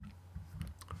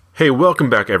Hey, welcome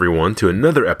back everyone to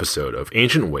another episode of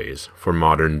Ancient Ways for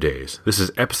Modern Days. This is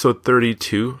episode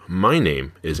 32. My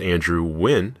name is Andrew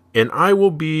Wynn, and I will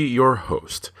be your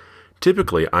host.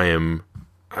 Typically, I am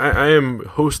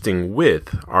hosting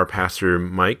with our pastor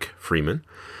Mike Freeman,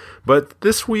 but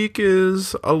this week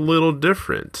is a little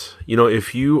different. You know,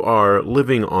 if you are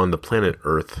living on the planet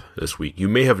Earth this week, you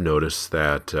may have noticed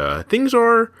that things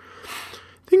are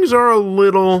a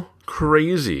little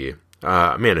crazy.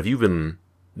 Man, if you've been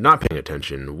not paying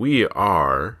attention, we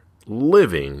are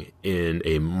living in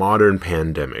a modern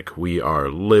pandemic. We are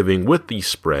living with the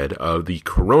spread of the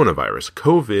coronavirus,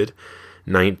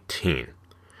 COVID-19.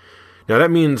 Now, that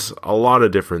means a lot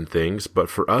of different things, but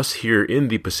for us here in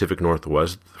the Pacific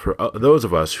Northwest, for those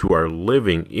of us who are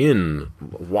living in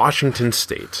Washington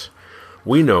State,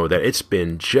 we know that it's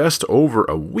been just over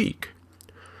a week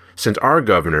since our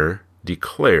governor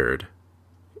declared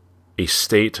a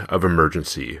state of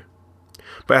emergency.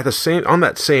 But on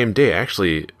that same day,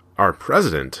 actually, our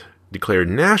president declared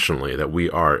nationally that we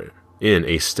are in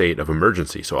a state of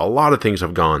emergency. So a lot of things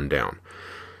have gone down.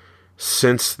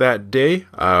 Since that day,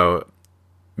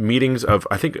 meetings of,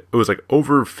 I think it was like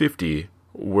over 50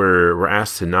 were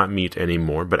asked to not meet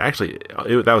anymore. But actually,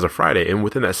 that was a Friday. And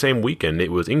within that same weekend,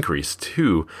 it was increased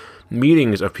to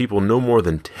meetings of people no more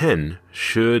than 10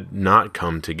 should not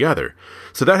come together.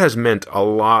 So that has meant a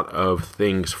lot of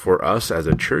things for us as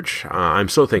a church. I'm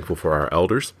so thankful for our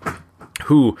elders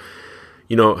who,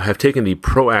 have taken the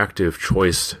proactive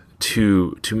choice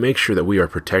to make sure that we are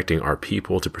protecting our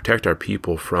people, to protect our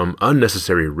people from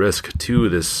unnecessary risk to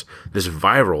this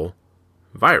viral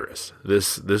virus,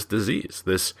 this disease,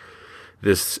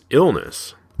 this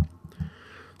illness.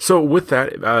 So with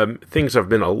that, things have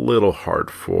been a little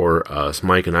hard for us.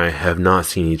 Mike and I have not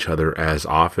seen each other as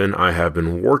often. I have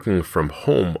been working from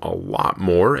home a lot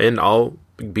more, and I'll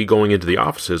be going into the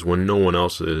offices when no one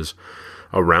else is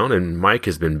around. And Mike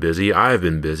has been busy. I've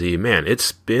been busy. Man,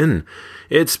 it's been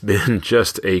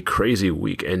just a crazy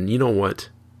week. And you know what?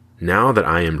 Now that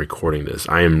I am recording this,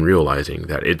 I am realizing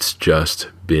that it's just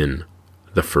been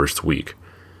the first week.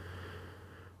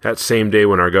 That same day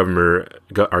when our governor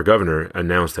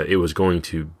announced that it was going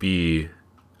to be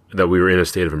that we were in a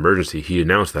state of emergency, he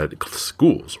announced that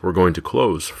schools were going to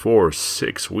close for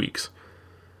 6 weeks.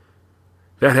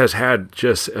 That has had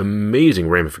just amazing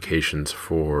ramifications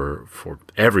for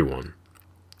everyone.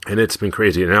 And it's been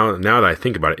crazy. And now that I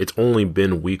think about it, it's only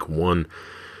been week 1.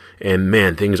 And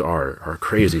man, things are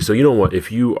crazy. So you know what?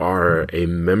 If you are a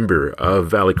member of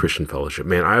Valley Christian Fellowship,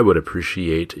 man, I would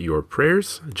appreciate your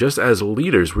prayers. Just as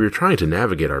leaders, we're trying to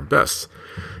navigate our best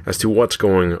as to what's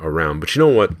going around. But you know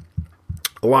what?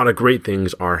 A lot of great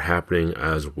things are happening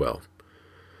as well.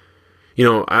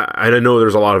 I know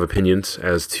there's a lot of opinions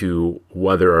as to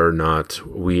whether or not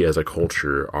we as a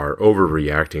culture are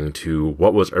overreacting to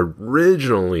what was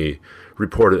originally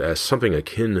reported as something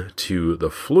akin to the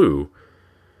flu.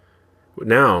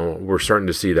 Now we're starting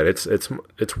to see that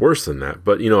it's worse than that.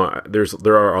 But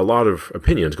there are a lot of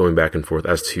opinions going back and forth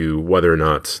as to whether or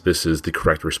not this is the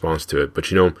correct response to it.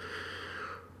 But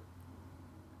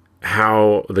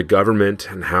how the government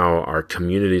and how our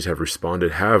communities have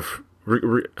responded have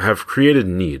created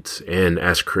needs, and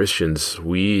as Christians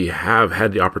we have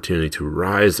had the opportunity to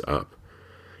rise up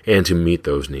and to meet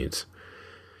those needs.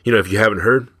 If you haven't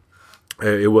heard,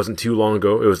 it wasn't too long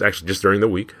ago, it was actually just during the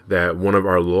week, that one of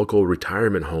our local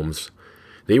retirement homes,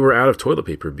 they were out of toilet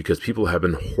paper because people have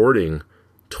been hoarding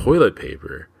toilet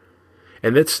paper.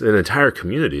 And it's an entire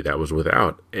community that was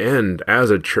without. And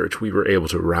as a church, we were able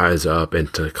to rise up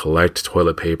and to collect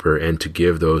toilet paper and to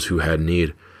give those who had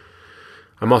need.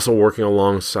 I'm also working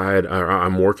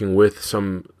I'm working with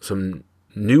some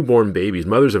newborn babies,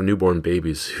 mothers of newborn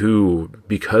babies who,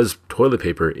 because toilet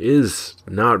paper is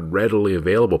not readily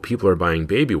available, people are buying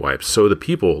baby wipes. So the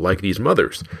people like these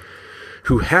mothers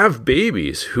who have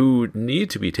babies who need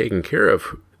to be taken care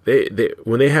of,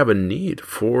 when they have a need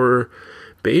for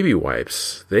baby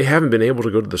wipes, they haven't been able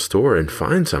to go to the store and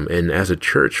find some. And as a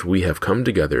church, we have come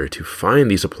together to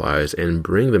find these supplies and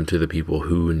bring them to the people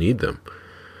who need them.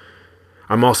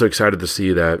 I'm also excited to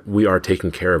see that we are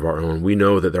taking care of our own. We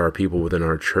know that there are people within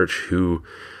our church who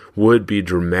would be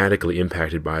dramatically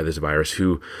impacted by this virus,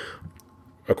 who,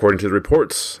 according to the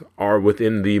reports, are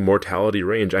within the mortality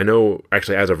range. I know,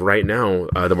 actually, as of right now,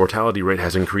 the mortality rate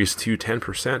has increased to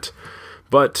 10%,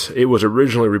 but it was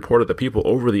originally reported that people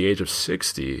over the age of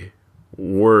 60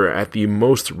 were at the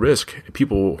most risk,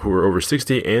 people who were over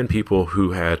 60 and people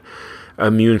who had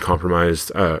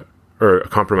compromised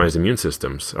immune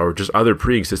systems, or just other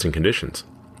pre-existing conditions.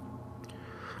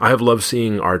 I have loved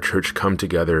seeing our church come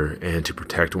together and to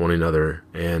protect one another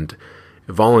and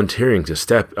volunteering to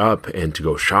step up and to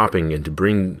go shopping and to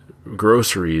bring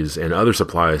groceries and other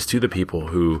supplies to the people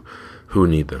who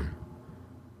need them.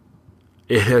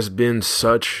 It has been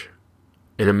such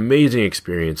an amazing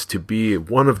experience to be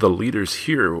one of the leaders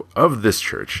here of this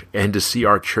church and to see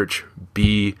our church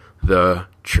be the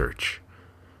church.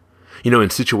 In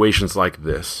situations like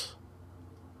this,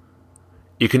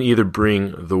 it can either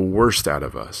bring the worst out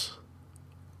of us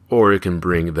or it can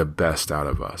bring the best out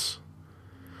of us.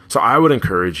 So I would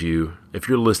encourage you, if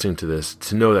you're listening to this,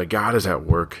 to know that God is at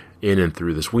work in and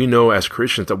through this. We know as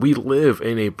Christians that we live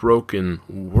in a broken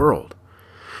world,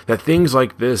 that things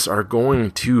like this are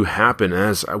going to happen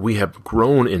as we have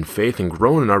grown in faith and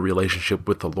grown in our relationship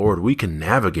with the Lord. We can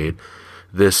navigate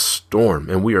this storm,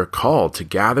 and we are called to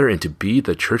gather and to be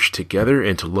the church together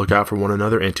and to look out for one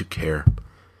another and to care.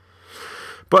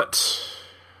 But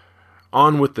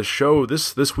on with the show.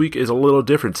 This week is a little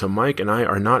different. So Mike and I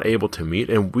are not able to meet,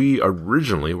 and we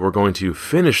originally were going to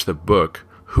finish the book,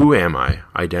 Who Am I?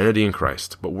 Identity in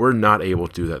Christ, but we're not able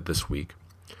to do that this week.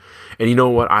 And you know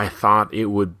what? I thought it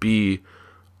would be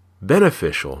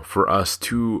beneficial for us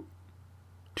to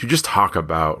just talk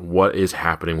about what is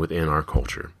happening within our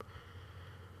culture.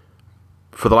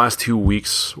 For the last 2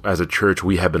 weeks as a church,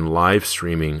 we have been live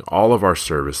streaming all of our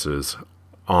services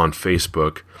on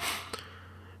Facebook.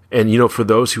 And for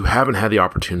those who haven't had the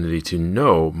opportunity to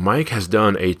know, Mike has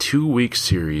done a 2-week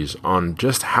series on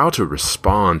just how to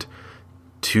respond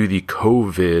to the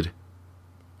COVID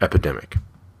epidemic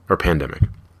or pandemic.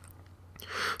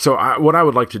 So what I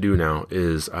would like to do now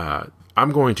is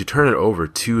I'm going to turn it over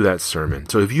to that sermon.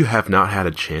 So if you have not had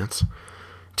a chance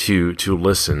to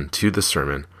listen to the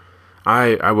sermon,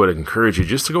 I would encourage you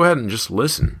just to go ahead and just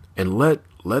listen and let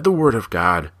the Word of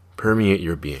God permeate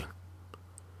your being.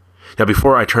 Now,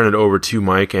 before I turn it over to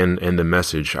Mike and the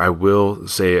message, I will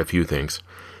say a few things.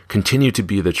 Continue to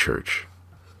be the church.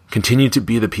 Continue to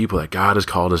be the people that God has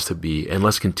called us to be, and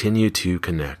let's continue to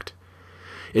connect.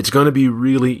 It's going to be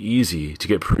really easy to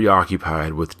get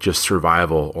preoccupied with just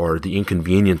survival or the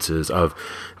inconveniences of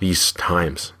these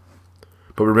times.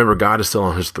 But remember, God is still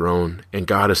on his throne, and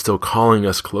God is still calling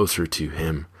us closer to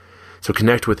him. So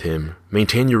connect with him,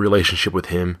 maintain your relationship with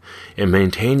him, and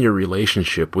maintain your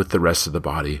relationship with the rest of the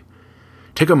body.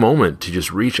 Take a moment to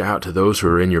just reach out to those who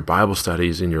are in your Bible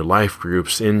studies, in your life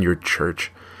groups, in your church.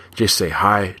 Just say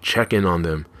hi, check in on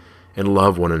them, and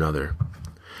love one another.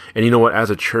 And you know what? As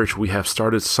a church, we have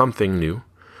started something new.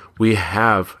 We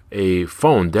have a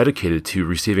phone dedicated to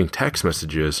receiving text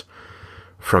messages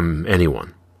from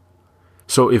anyone.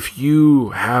 So if you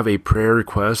have a prayer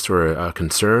request or a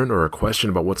concern or a question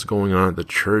about what's going on at the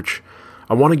church,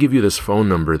 I want to give you this phone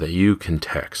number that you can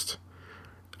text.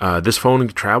 This phone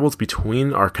travels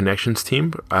between our connections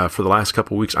team. For the last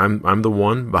couple of weeks, I'm the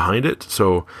one behind it.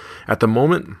 So at the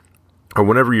moment, or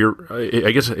whenever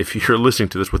I guess if you're listening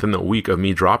to this within the week of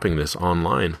me dropping this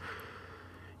online,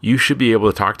 you should be able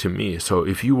to talk to me. So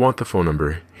if you want the phone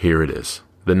number, here it is.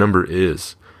 The number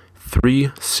is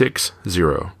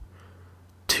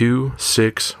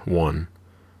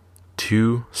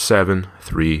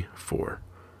 360-261-2734.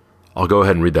 I'll go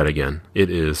ahead and read that again. It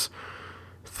is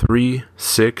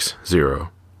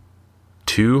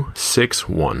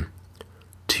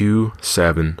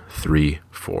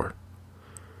 360-261-2734.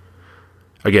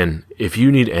 Again, if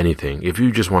you need anything, if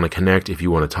you just want to connect, if you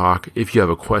want to talk, if you have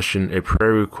a question, a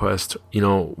prayer request,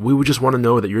 we would just want to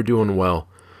know that you're doing well.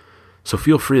 So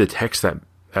feel free to text that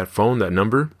phone, that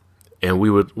number, and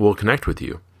we'll connect with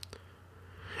you.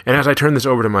 And as I turn this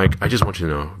over to Mike, I just want you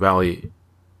to know, Valley,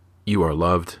 you are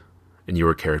loved and you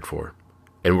are cared for.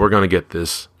 And we're going to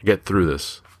get through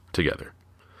this together.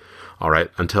 All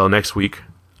right, until next week,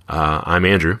 I'm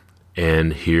Andrew,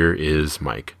 and here is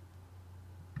Mike.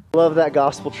 I love that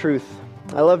gospel truth.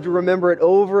 I love to remember it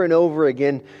over and over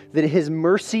again, that his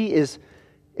mercy it's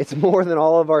more than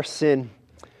all of our sin.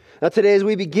 Now today as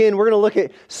we begin, we're going to look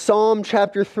at Psalm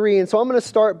chapter 3. And so I'm going to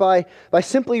start by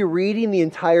simply reading the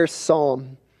entire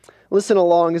psalm. Listen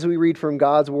along as we read from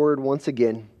God's word once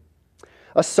again.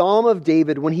 A psalm of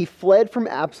David when he fled from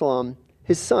Absalom,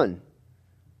 his son.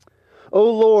 O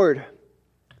Lord,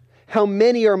 how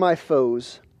many are my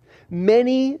foes?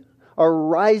 Many are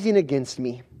rising against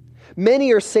me.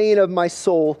 Many are saying of my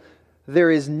soul,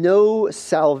 there is no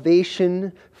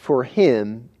salvation for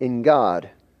him in God.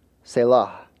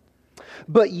 Selah.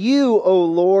 But you, O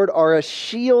Lord, are a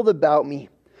shield about me,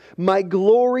 my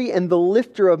glory and the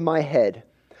lifter of my head.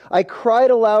 I cried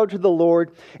aloud to the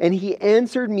Lord, and he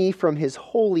answered me from his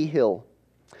holy hill.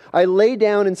 I lay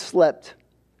down and slept.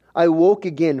 I woke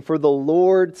again, for the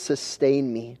Lord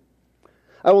sustained me.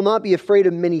 I will not be afraid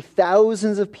of many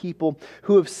thousands of people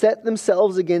who have set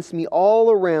themselves against me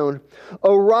all around.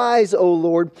 Arise, O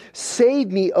Lord,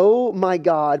 save me, O my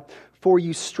God, for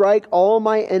you strike all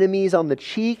my enemies on the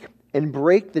cheek and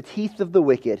break the teeth of the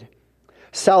wicked.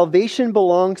 Salvation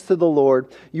belongs to the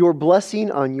Lord, your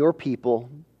blessing on your people.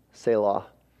 Selah.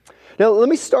 Now, let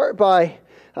me start by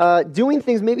doing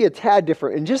things maybe a tad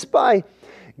different, and just by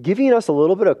giving us a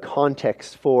little bit of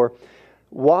context for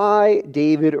why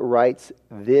David writes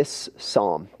this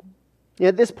psalm.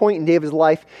 At this point in David's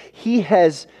life,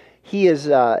 he's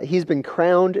been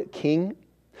crowned king.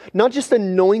 Not just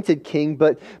anointed king,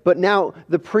 but now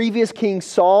the previous king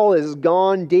Saul is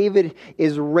gone. David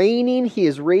is reigning. He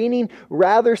is reigning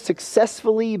rather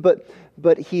successfully, but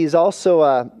he is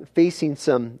also facing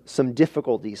some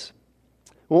difficulties.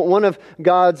 One of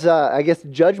God's,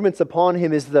 judgments upon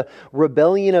him is the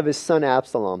rebellion of his son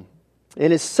Absalom.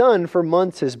 And his son, for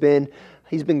months, he's been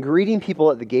greeting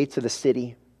people at the gates of the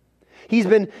city. He's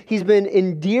been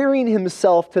endearing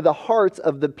himself to the hearts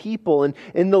of the people and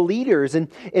the leaders. And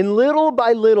little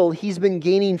by little, he's been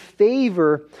gaining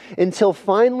favor until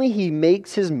finally he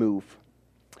makes his move.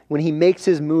 When he makes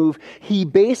his move, he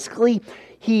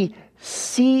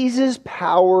seizes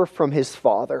power from his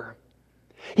father.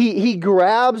 He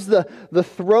grabs the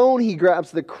throne, he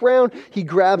grabs the crown, he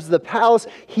grabs the palace.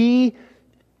 He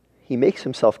makes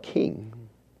himself king.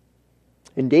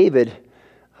 And David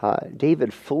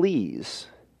flees.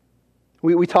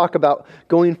 We talk about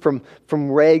going from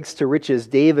rags to riches.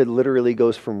 David literally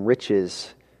goes from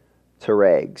riches to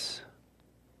rags.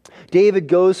 David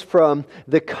goes from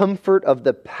the comfort of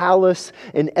the palace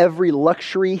and every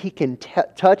luxury he can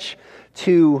touch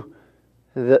to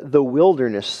the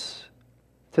wilderness,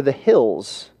 to the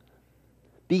hills,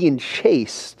 being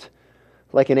chased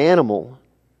like an animal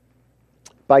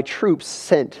by troops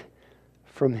sent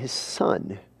from his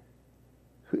son.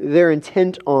 They're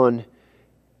intent on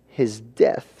his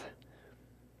death.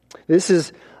 This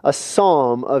is a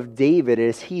psalm of David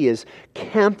as he is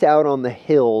camped out on the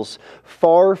hills,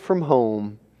 far from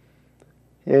home,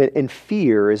 and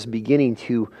fear is beginning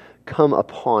to come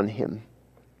upon him.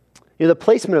 The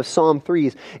placement of Psalm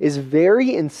 3 is very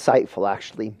insightful,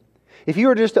 actually. If you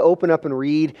were just to open up and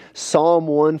read Psalm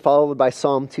 1 followed by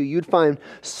Psalm 2, you'd find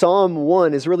Psalm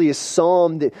 1 is really a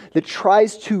psalm that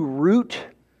tries to root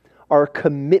our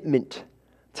commitment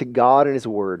to God and His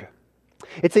Word.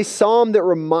 It's a psalm that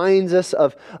reminds us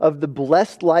of the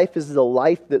blessed life is the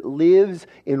life that lives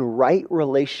in right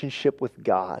relationship with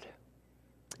God.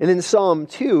 And then Psalm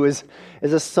 2 is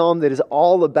a psalm that is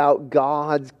all about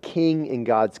God's king and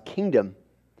God's kingdom.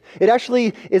 It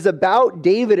actually is about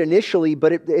David initially,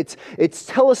 but it's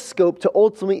telescoped to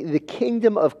ultimately the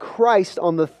kingdom of Christ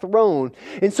on the throne.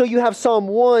 And so you have Psalm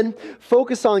 1,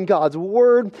 focus on God's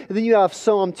word. And then you have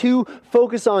Psalm 2,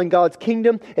 focus on God's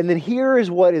kingdom. And then here is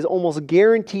what is almost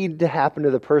guaranteed to happen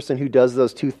to the person who does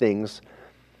those two things.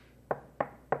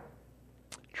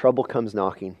 Trouble comes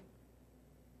knocking.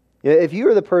 If you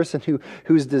are the person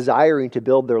who's desiring to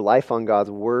build their life on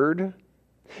God's word,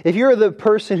 if you're the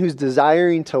person who's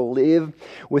desiring to live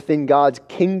within God's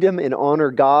kingdom and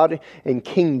honor God and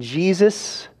King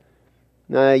Jesus,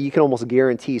 you can almost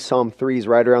guarantee Psalm 3 is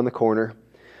right around the corner.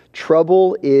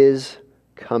 Trouble is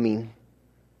coming.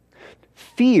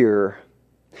 Fear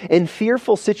and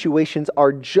fearful situations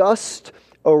are just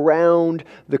around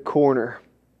the corner.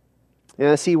 And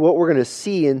I see what we're going to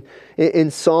see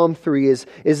in Psalm 3 is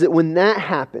that when that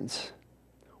happens,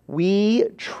 we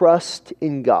trust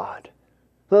in God.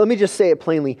 Let me just say it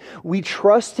plainly. We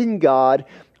trust in God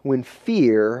when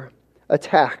fear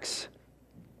attacks.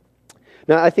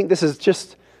 Now, I think this is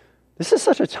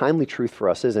such a timely truth for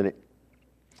us, isn't it?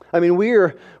 I mean,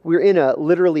 we're in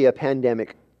literally a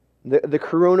pandemic. The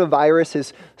coronavirus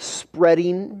is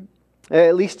spreading.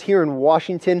 At least here in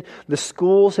Washington, the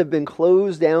schools have been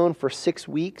closed down for 6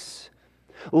 weeks.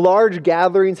 Large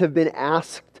gatherings have been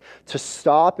asked to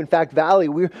stop. In fact, Valley,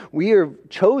 we are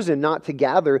chosen not to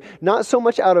gather, not so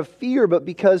much out of fear, but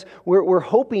because we're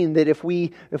hoping that if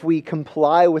we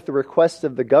comply with the requests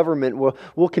of the government,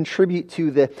 we'll contribute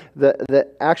to the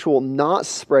actual not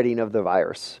spreading of the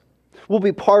virus. We'll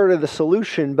be part of the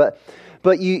solution, but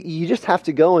you just have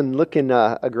to go and look in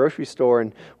a grocery store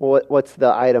and what's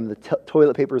the item? The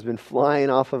toilet paper has been flying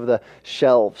off of the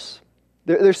shelves.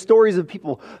 There's stories of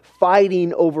people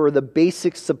fighting over the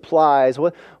basic supplies.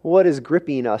 What is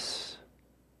gripping us?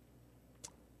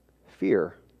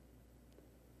 Fear.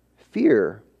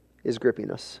 Fear is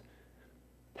gripping us.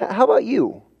 How about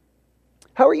you?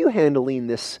 How are you handling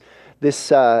this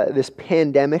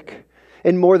pandemic?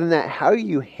 And more than that, how are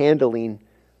you handling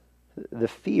the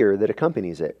fear that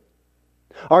accompanies it?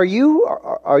 Are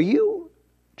you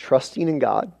trusting in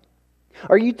God?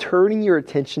 Are you turning your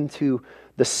attention to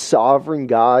the sovereign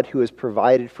God who has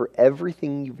provided for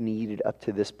everything you've needed up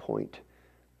to this point?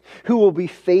 Who will be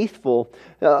faithful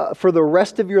for the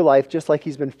rest of your life just like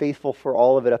he's been faithful for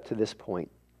all of it up to this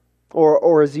point?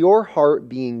 Or is your heart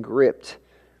being gripped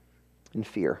in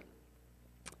fear?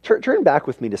 Turn back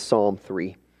with me to Psalm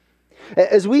 3.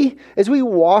 As we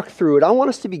walk through it, I want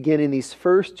us to begin in these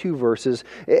first two verses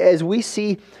as we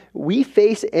see we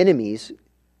face enemies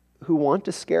who want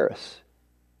to scare us.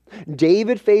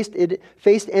 David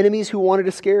faced enemies who wanted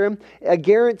to scare him. I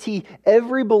guarantee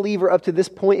every believer up to this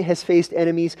point has faced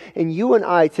enemies, and you and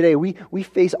I today, we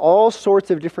face all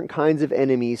sorts of different kinds of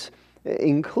enemies,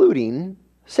 including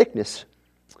sickness.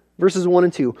 Verses 1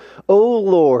 and 2. O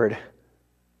Lord,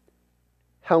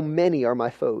 how many are my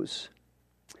foes?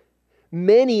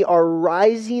 Many are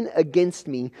rising against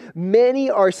me. Many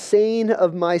are saying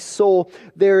of my soul,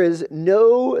 there is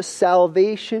no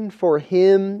salvation for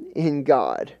him in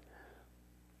God.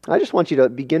 I just want you to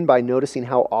begin by noticing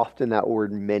how often that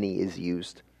word many is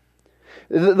used.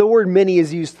 The word many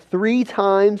is used 3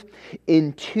 times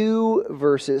in 2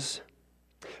 verses.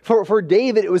 For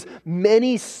David, it was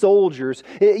many soldiers.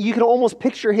 You can almost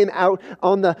picture him out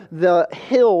on the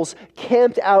hills,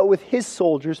 camped out with his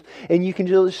soldiers, and you can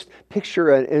just picture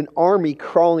an army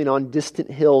crawling on distant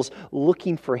hills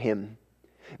looking for him.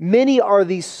 Many are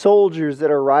these soldiers that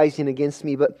are rising against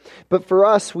me, but for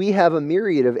us, we have a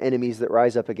myriad of enemies that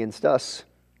rise up against us.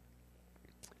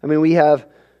 I mean, we have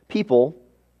people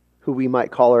who we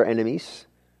might call our enemies,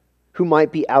 who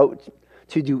might be out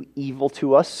to do evil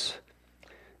to us.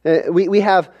 We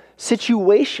have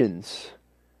situations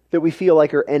that we feel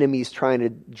like are enemies trying to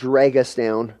drag us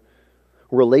down.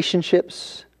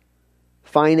 Relationships,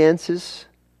 finances.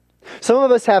 Some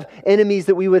of us have enemies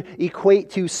that we would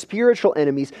equate to spiritual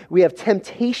enemies. We have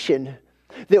temptation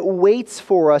that waits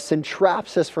for us and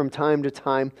traps us from time to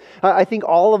time. I think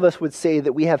all of us would say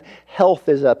that we have health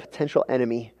as a potential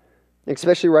enemy,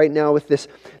 especially right now with this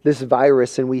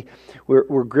virus, and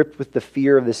we're gripped with the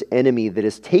fear of this enemy that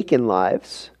has taken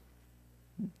lives,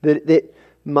 that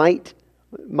might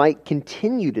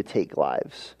continue to take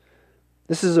lives.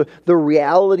 This is the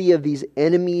reality of these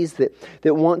enemies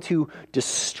that want to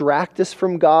distract us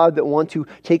from God, that want to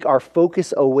take our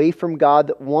focus away from God,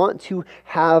 that want to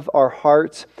have our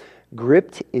hearts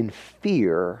gripped in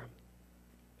fear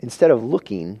instead of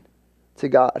looking to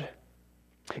God.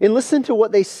 And listen to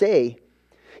what they say.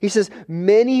 He says,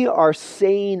 many are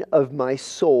saying of my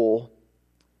soul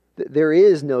that there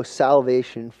is no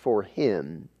salvation for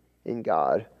him in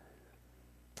God.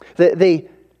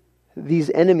 These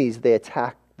enemies, they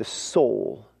attack the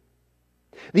soul.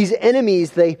 These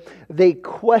enemies, they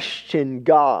question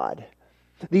God.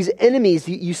 These enemies,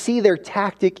 you see their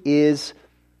tactic is,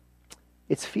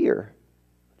 it's fear.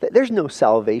 There's no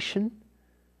salvation.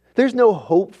 There's no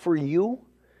hope for you.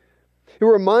 It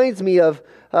reminds me of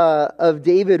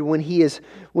David when he is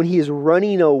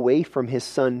running away from his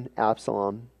son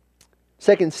Absalom.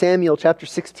 2 Samuel chapter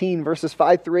 16, verses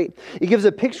 5 through 8. It gives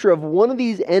a picture of one of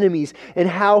these enemies and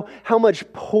how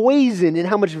much poison and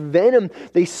how much venom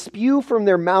they spew from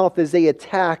their mouth as they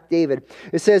attack David.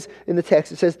 It says in the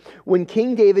text, when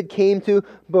King David came to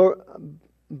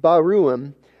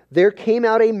Bahurim, there came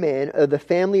out a man of the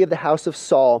family of the house of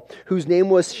Saul, whose name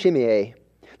was Shimei,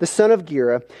 the son of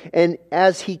Gera. And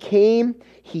as he came,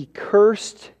 he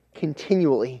cursed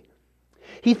continually.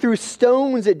 He threw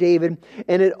stones at David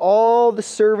and at all the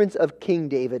servants of King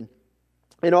David.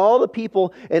 And all the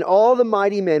people and all the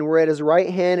mighty men were at his right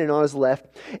hand and on his left.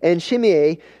 And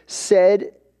Shimei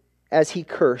said as he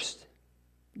cursed,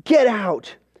 Get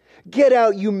out,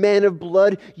 you man of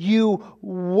blood, you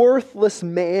worthless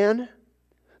man.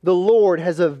 The Lord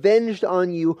has avenged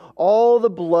on you all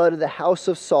the blood of the house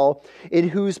of Saul, in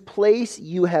whose place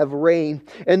you have reigned.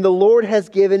 And the Lord has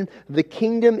given the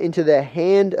kingdom into the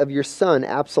hand of your son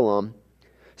Absalom.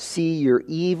 See, your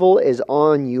evil is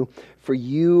on you, for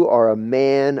you are a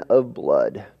man of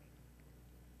blood.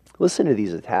 Listen to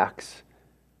these attacks.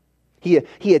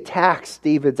 He attacks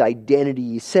David's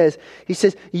identity. He says,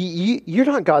 you're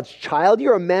not God's child.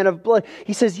 You're a man of blood.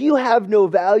 He says, you have no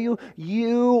value.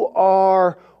 You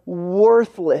are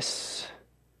worthless.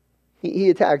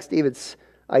 He attacks David's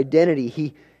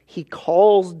identity. He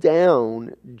calls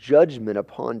down judgment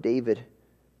upon David.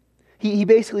 He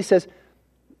basically says,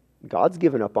 God's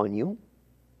given up on you.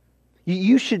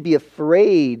 You should be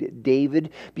afraid, David,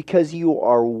 because you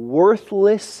are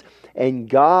worthless and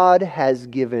God has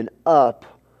given up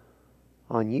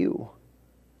on you.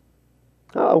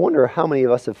 I wonder how many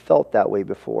of us have felt that way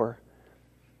before.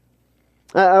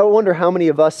 I wonder how many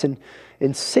of us in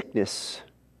in sickness,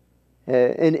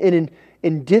 and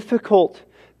in difficult,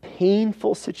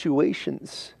 painful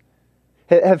situations,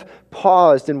 have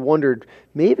paused and wondered,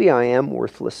 maybe I am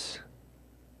worthless.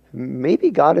 Maybe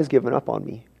God has given up on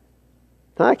me.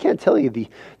 Now, I can't tell you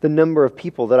the number of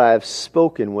people that I have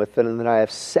spoken with and that I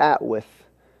have sat with,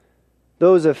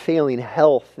 those of failing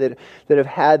health that have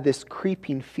had this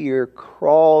creeping fear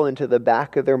crawl into the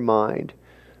back of their mind.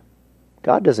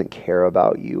 God doesn't care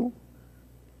about you.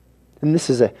 And this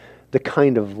is the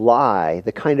kind of lie,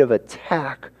 the kind of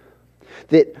attack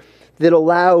that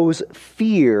allows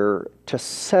fear to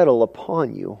settle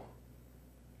upon you.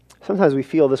 Sometimes we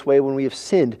feel this way when we have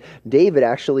sinned. David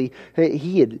actually,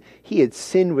 he had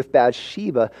sinned with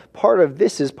Bathsheba. Part of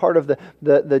this is part of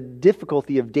the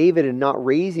difficulty of David in not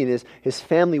raising his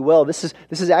family well. This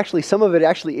is actually, some of it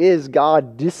actually is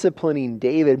God disciplining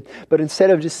David. But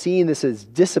instead of just seeing this as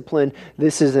discipline,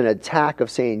 this is an attack of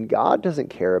saying, God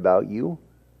doesn't care about you.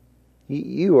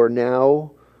 You are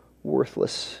now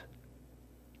worthless.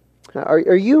 Are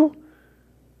you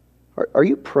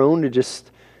prone to just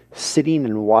sitting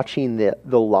and watching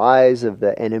the lies of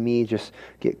the enemy just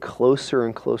get closer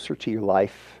and closer to your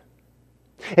life?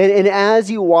 And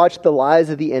as you watch the lies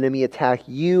of the enemy attack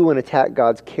you and attack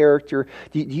God's character,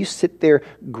 do you sit there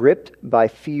gripped by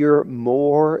fear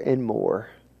more and more?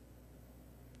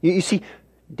 You see,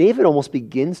 David almost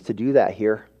begins to do that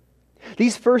here.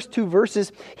 These first two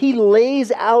verses, he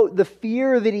lays out the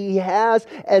fear that he has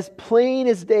as plain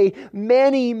as day.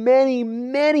 Many, many,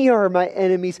 many are my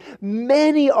enemies.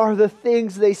 Many are the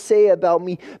things they say about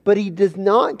me. But he does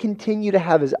not continue to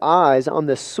have his eyes on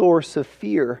the source of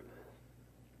fear.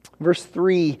 Verse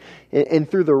 3, and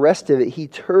through the rest of it, he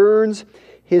turns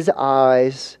his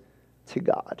eyes to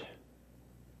God.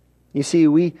 You see,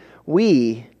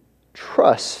 we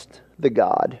trust the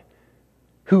God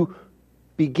who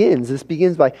this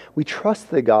begins by, we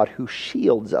trust the God who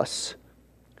shields us.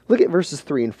 Look at verses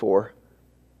 3 and 4.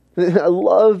 I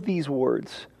love these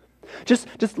words. Just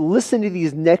listen to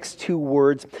these next two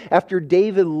words. After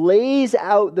David lays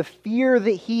out the fear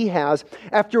that he has,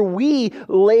 after we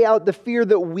lay out the fear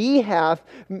that we have,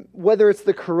 whether it's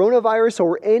the coronavirus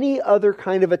or any other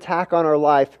kind of attack on our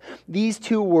life, these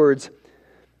two words,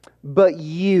 but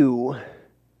you,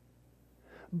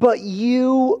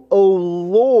 O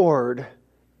Lord,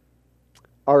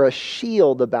 are a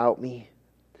shield about me,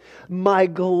 my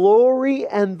glory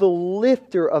and the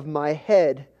lifter of my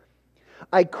head.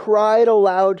 I cried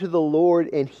aloud to the Lord,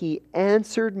 and he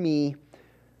answered me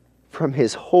from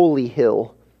his holy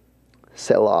hill,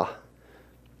 Selah.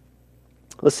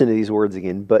 Listen to these words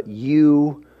again. But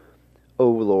you, O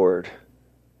Lord.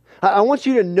 I want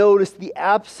you to notice the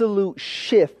absolute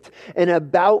shift and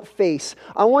about face.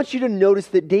 I want you to notice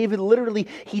that David literally,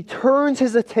 he turns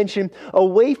his attention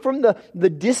away from the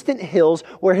distant hills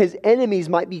where his enemies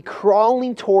might be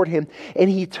crawling toward him, and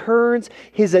he turns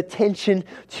his attention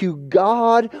to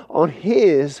God on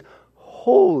his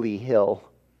holy hill.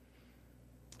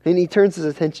 And he turns his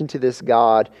attention to this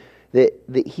God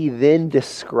that he then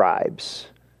describes.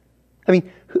 I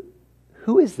mean,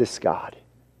 who is this God?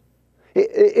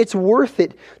 It's worth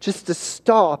it just to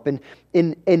stop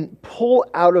and pull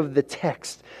out of the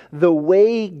text the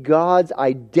way God's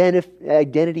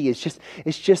identity is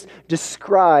just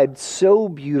described so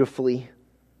beautifully.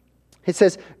 It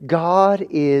says, God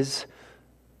is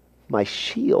my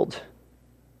shield.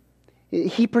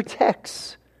 He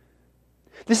protects.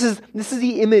 This is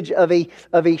the image of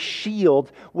a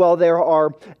shield, while there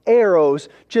are arrows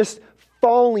just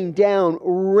falling down,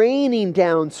 raining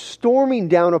down, storming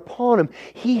down upon him.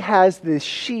 He has this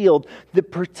shield that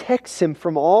protects him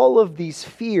from all of these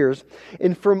fears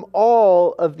and from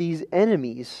all of these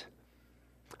enemies.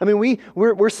 I mean,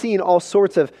 we're seeing all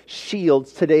sorts of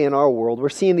shields today in our world. We're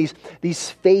seeing these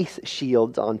face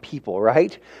shields on people,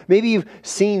 right? Maybe you've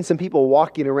seen some people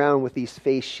walking around with these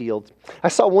face shields. I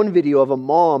saw one video of a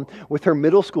mom with her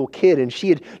middle school kid, and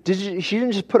she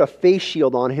didn't just put a face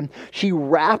shield on him. She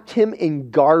wrapped him in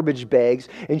garbage bags,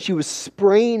 and she was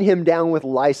spraying him down with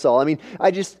Lysol. I mean, I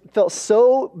just felt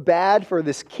so bad for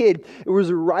this kid. It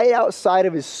was right outside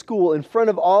of his school in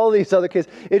front of all these other kids.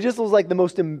 It just was like the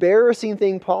most embarrassing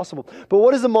thing possible. But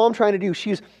what is the mom trying to do?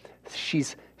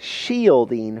 She's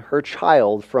shielding her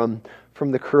child from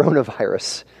the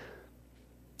coronavirus.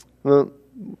 Well,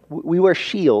 we wear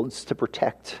shields to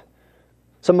protect.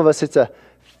 Some of us, it's a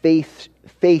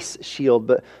face shield,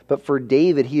 but for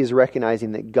David, he is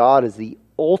recognizing that God is the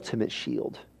ultimate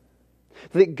shield.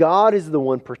 That God is the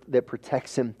one that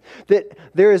protects him. That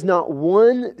there is not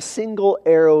one single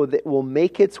arrow that will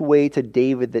make its way to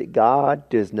David that God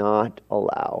does not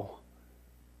allow.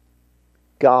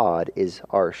 God is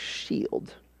our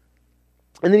shield.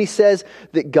 And then he says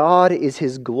that God is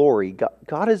his glory.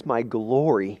 God is my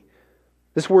glory.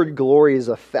 This word glory is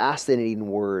a fascinating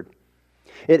word.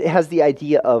 It has the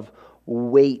idea of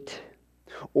weight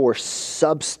or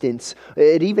substance.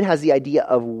 It even has the idea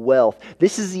of wealth.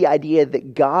 This is the idea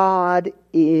that God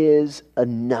is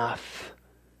enough.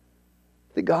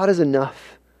 That God is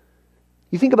enough.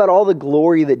 You think about all the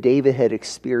glory that David had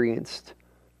experienced.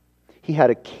 He had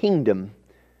a kingdom.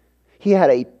 He had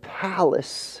a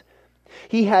palace.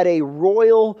 He had a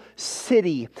royal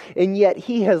city. And yet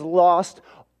he has lost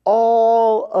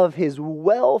all of his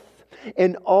wealth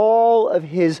and all of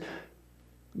his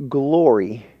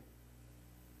glory.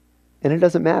 And it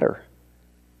doesn't matter.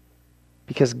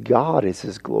 Because God is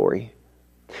his glory.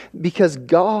 Because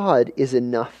God is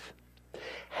enough.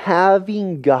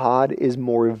 Having God is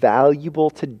more valuable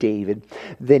to David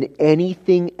than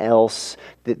anything else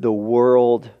that the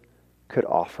world could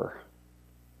offer.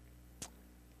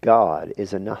 God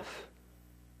is enough.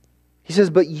 He says,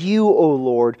 but you, O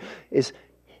Lord,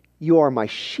 you are my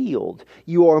shield.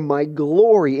 You are my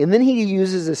glory. And then he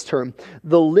uses this term,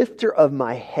 the lifter of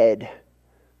my head.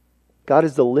 God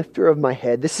is the lifter of my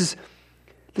head. This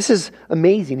is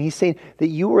amazing. He's saying that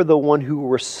you are the one who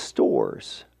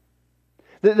restores.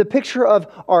 The picture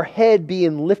of our head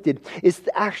being lifted is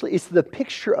it's the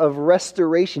picture of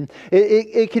restoration.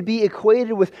 It could be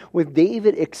equated with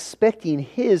David expecting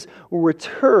his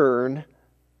return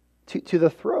to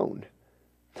the throne.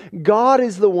 God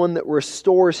is the one that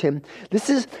restores him. This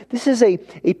is a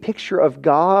picture of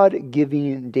God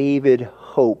giving David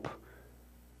hope,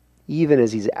 even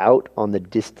as he's out on the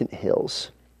distant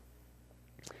hills.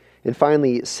 And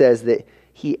finally, it says that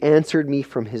he answered me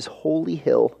from his holy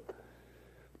hill.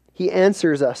 He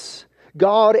answers us.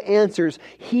 God answers.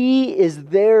 He is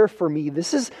there for me.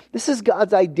 This is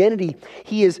God's identity.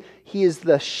 He is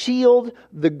the shield,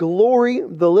 the glory,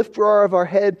 the lifter of our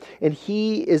head, and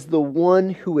he is the one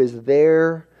who is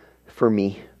there for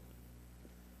me.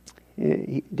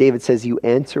 David says, you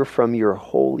answer from your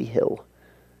holy hill.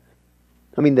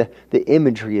 I mean, the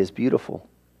imagery is beautiful.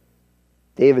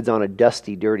 David's on a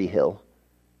dusty, dirty hill.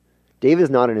 David's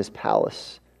not in his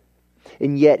palace.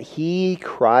 And yet he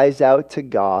cries out to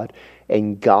God,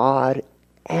 and God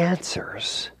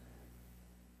answers.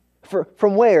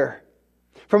 From where?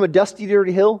 From a dusty,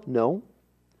 dirty hill? No.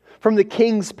 From the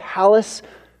king's palace?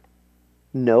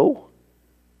 No.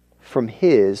 From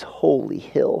his holy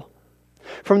hill.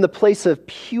 From the place of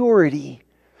purity.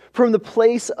 From the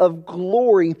place of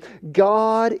glory.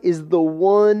 God is the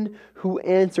one who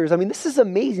answers. I mean, this is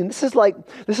amazing. This is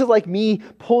like me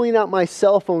pulling out my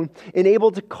cell phone and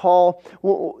able to call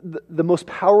the most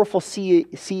powerful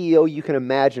CEO you can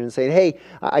imagine and saying, hey,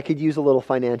 I could use a little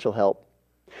financial help.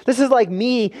 This is like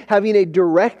me having a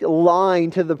direct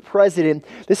line to the president.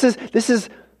 This is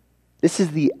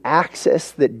the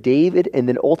access that David and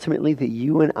then ultimately that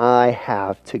you and I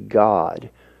have to God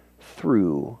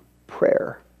through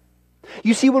prayer.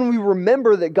 You see, when we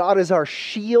remember that God is our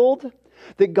shield,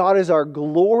 that God is our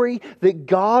glory, that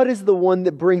God is the one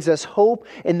that brings us hope,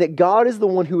 and that God is the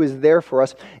one who is there for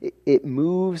us, it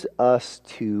moves us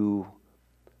to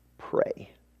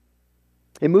pray.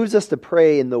 It moves us to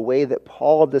pray in the way that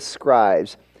Paul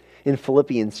describes in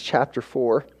Philippians chapter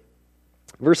 4,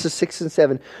 verses 6 and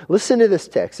 7. Listen to this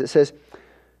text. It says,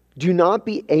 do not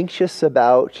be anxious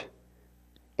about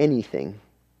anything.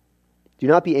 Do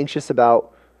not be anxious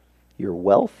about your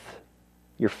wealth,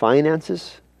 your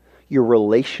finances, your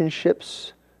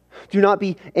relationships. Do not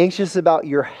be anxious about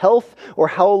your health or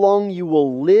how long you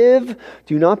will live.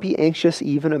 Do not be anxious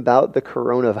even about the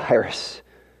coronavirus.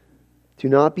 Do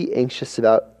not be anxious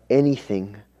about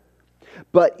anything.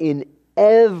 But in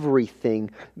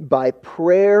everything, by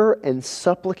prayer and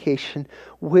supplication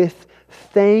with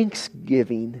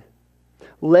thanksgiving,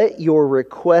 let your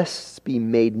requests be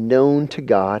made known to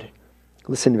God.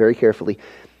 Listen very carefully.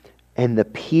 And the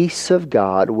peace of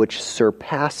God, which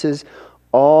surpasses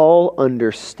all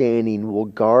understanding, will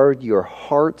guard your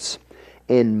hearts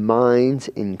and minds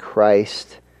in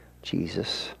Christ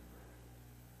Jesus.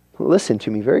 Listen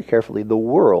to me very carefully. The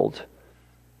world,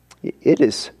 it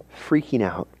is freaking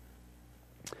out.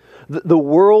 The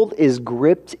world is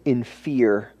gripped in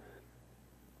fear.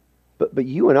 But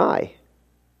you and I,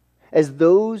 as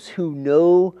those who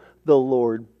know the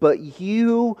Lord, but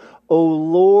you, O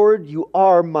Lord, you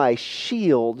are my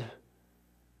shield,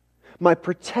 my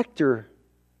protector.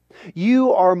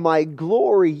 You are my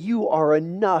glory. You are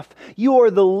enough. You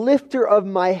are the lifter of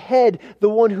my head, the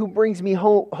one who brings me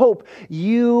hope.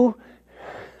 You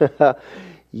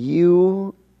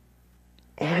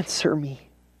answer me.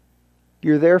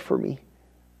 You're there for me.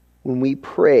 when we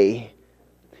pray,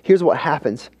 here's what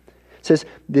happens. It says,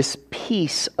 this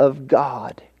peace of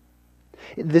God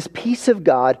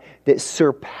that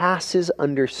surpasses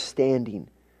understanding.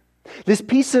 This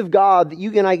peace of God that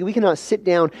you and I, we cannot sit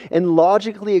down and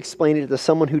logically explain it to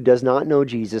someone who does not know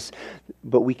Jesus,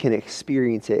 but we can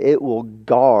experience it. It will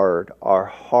guard our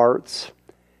hearts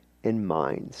and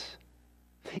minds.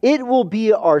 It will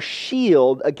be our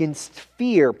shield against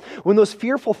fear. When those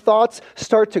fearful thoughts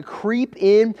start to creep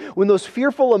in, when those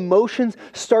fearful emotions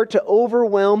start to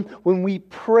overwhelm, when we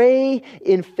pray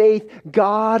in faith,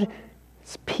 God's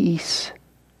peace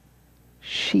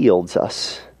shields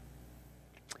us.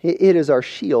 It is our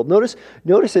shield. Notice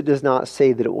it does not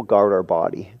say that it will guard our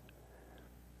body.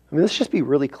 I mean, let's just be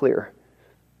really clear.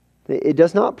 It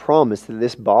does not promise that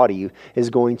this body is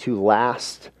going to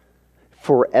last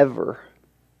forever.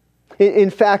 In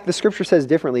fact, the scripture says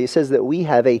differently. It says that we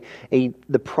have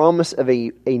the promise of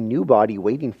a new body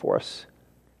waiting for us.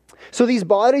 So these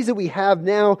bodies that we have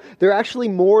now, they're actually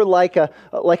more like a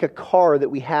car that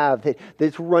we have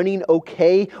that's running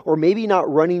okay, or maybe not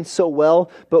running so well,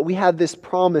 but we have this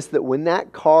promise that when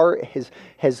that car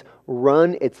has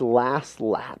run its last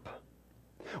lap,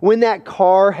 when that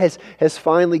car has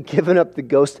finally given up the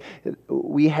ghost,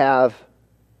 we have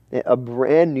a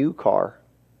brand new car,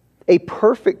 a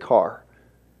perfect car,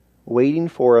 waiting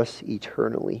for us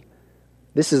eternally.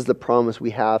 This is the promise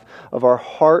we have of our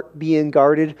heart being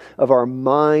guarded, of our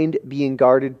mind being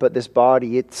guarded, but this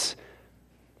body, it's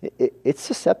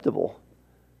susceptible.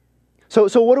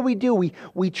 So what do?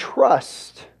 We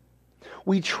trust.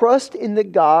 We trust in the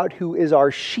God who is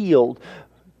our shield,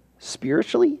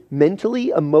 spiritually, mentally,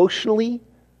 emotionally,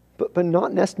 but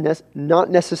not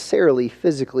necessarily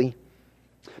physically.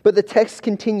 But the text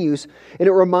continues, and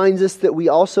it reminds us that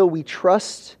we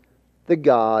trust the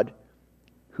God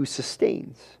who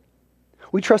sustains.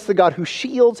 We trust the God who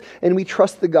shields, and we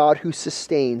trust the God who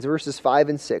sustains. Verses 5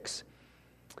 and 6.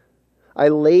 I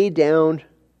lay down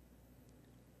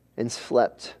and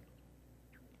slept.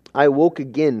 I woke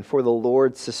again, for the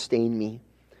Lord sustained me.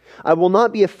 I will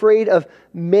not be afraid of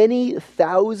many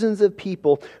thousands of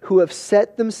people who have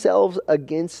set themselves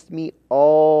against me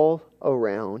all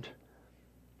around.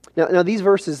 Now these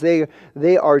verses,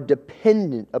 they are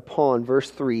dependent upon verse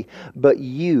 3, but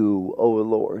you, O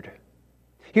Lord.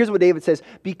 Here's what David says,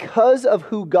 because of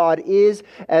who God is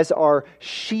as our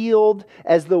shield,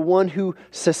 as the one who,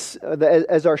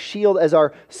 as our shield, as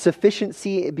our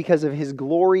sufficiency, because of His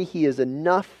glory, He is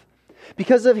enough.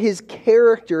 Because of His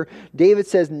character, David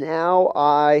says, now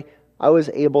I was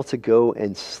able to go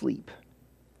and sleep.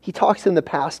 He talks in the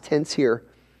past tense here.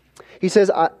 He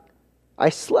says, I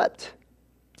slept.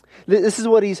 This is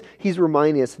what he's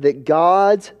reminding us, that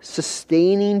God's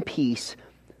sustaining peace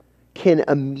can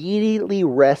immediately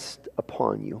rest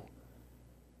upon you.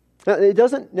 Now, it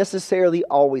doesn't necessarily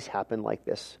always happen like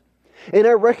this. And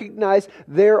I recognize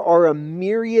there are a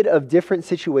myriad of different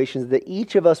situations that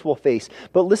each of us will face.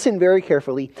 But listen very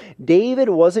carefully. David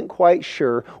wasn't quite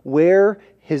sure where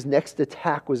his next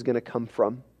attack was going to come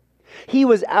from. He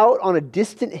was out on a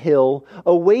distant hill,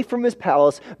 away from his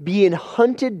palace, being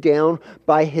hunted down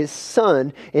by his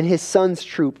son and his son's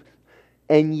troop.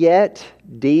 And yet,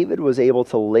 David was able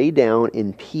to lay down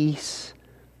in peace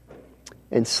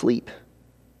and sleep.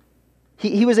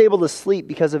 He was able to sleep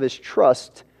because of his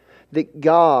trust that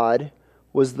God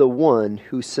was the one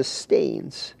who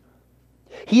sustains.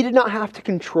 He did not have to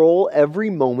control every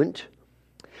moment.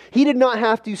 He did not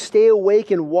have to stay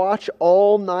awake and watch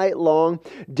all night long.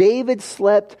 David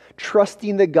slept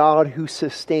trusting the God who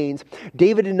sustains.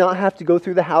 David did not have to go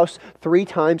through the house 3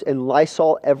 times and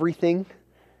Lysol everything.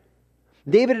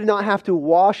 David did not have to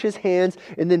wash his hands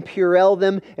and then Purell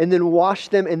them and then wash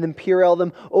them and then Purell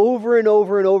them over and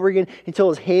over and over again until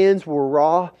his hands were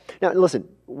raw. Now listen,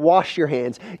 wash your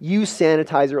hands, use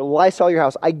sanitizer, Lysol your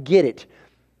house. I get it.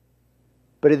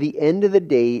 But at the end of the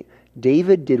day,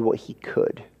 David did what he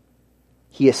could.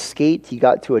 He escaped, he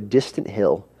got to a distant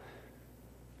hill,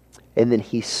 and then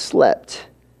he slept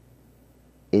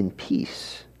in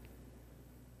peace.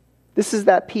 This is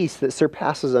that peace that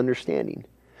surpasses understanding.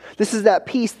 This is that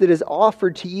peace that is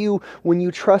offered to you when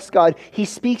you trust God. He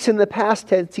speaks in the past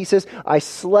tense. He says, I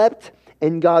slept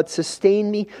and God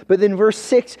sustained me. But then verse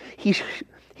 6,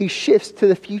 he shifts to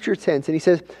the future tense and he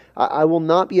says, I will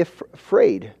not be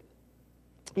afraid.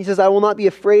 He says, I will not be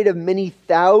afraid of many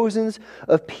thousands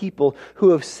of people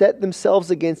who have set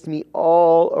themselves against me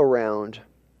all around.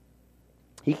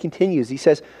 He continues, he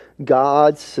says,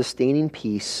 God's sustaining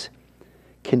peace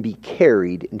can be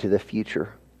carried into the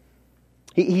future.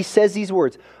 He says these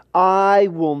words, I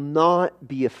will not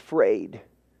be afraid.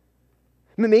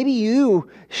 Maybe you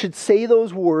should say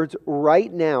those words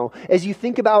right now as you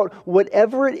think about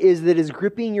whatever it is that is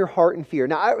gripping your heart in fear.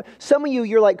 Now, some of you,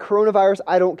 you're like, coronavirus,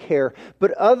 I don't care.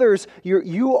 But others,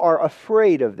 you are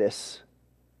afraid of this.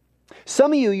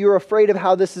 Some of you, you're afraid of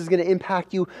how this is going to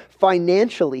impact you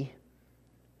financially.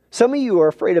 Some of you are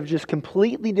afraid of just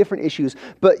completely different issues,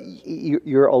 but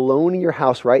you're alone in your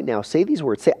house right now. Say these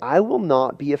words. Say, I will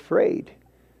not be afraid.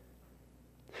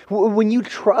 When you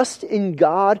trust in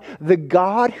God, the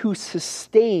God who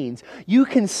sustains, you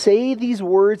can say these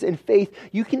words in faith.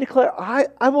 You can declare,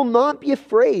 I will not be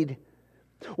afraid.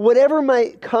 Whatever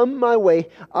might come my way,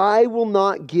 I will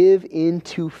not give in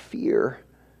to fear.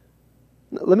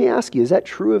 Let me ask you, is that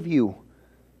true of you?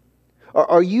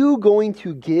 Are you going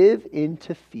to give in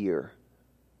to fear?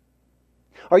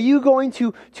 Are you going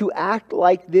to act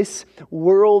like this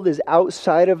world is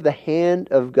outside of the hand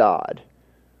of God?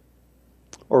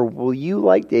 Or will you,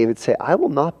 like David, say, I will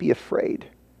not be afraid.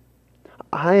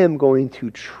 I am going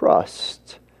to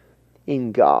trust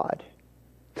in God.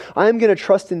 I am going to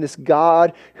trust in this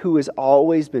God who has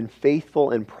always been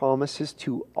faithful and promises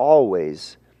to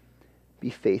always be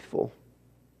faithful.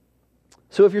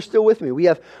 So if you're still with me, we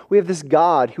have this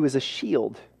God who is a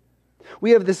shield.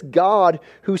 We have this God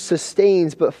who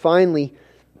sustains, but finally,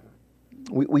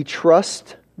 we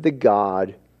trust the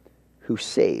God who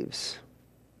saves.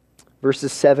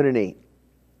 Verses 7 and 8.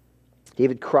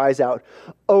 David cries out,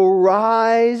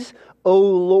 Arise, O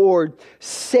Lord,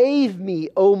 save me,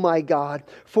 O my God,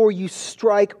 for you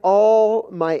strike all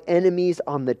my enemies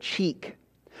on the cheek.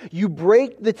 You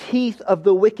break the teeth of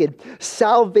the wicked.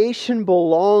 Salvation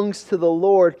belongs to the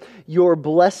Lord. Your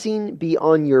blessing be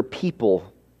on your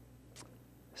people.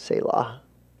 Selah.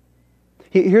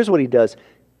 Here's what he does.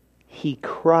 He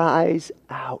cries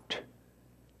out.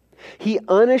 He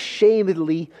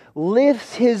unashamedly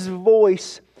lifts his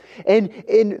voice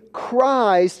and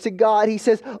cries to God. He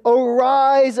says,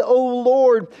 Arise, O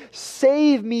Lord,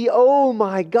 save me, O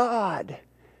my God.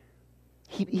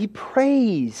 He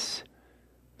prays.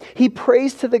 He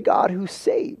prays to the God who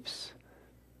saves.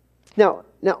 Now,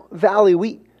 Valley,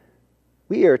 we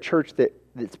are a church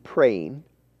that's praying.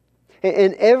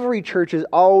 And every church is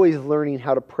always learning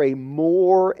how to pray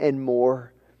more and more.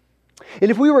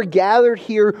 And if we were gathered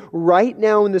here right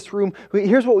now in this room,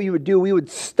 here's what we would do. We would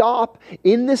stop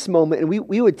in this moment and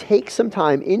we would take some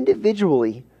time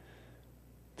individually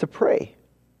to pray.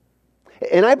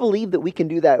 And I believe that we can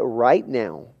do that right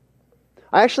now.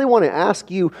 I actually want to ask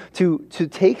you to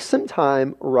take some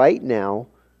time right now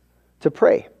to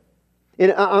pray.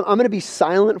 And I'm going to be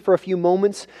silent for a few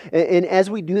moments. And as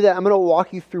we do that, I'm going to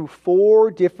walk you through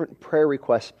 4 different prayer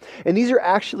requests. And these are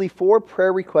actually 4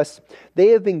 prayer requests. They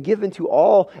have been given to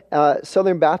all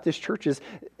Southern Baptist churches.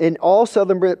 And all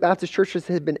Southern Baptist churches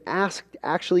have been asked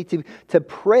actually to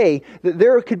pray that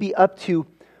there could be up to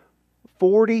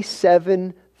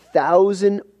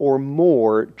 47,000 or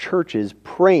more churches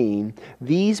praying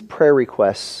these prayer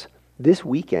requests this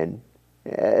weekend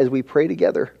as we pray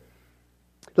together.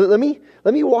 Let me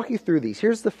walk you through these.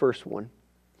 Here's the first one.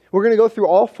 We're going to go through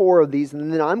all 4 of these,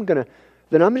 and then I'm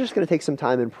just going to take some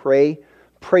time and pray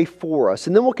for us,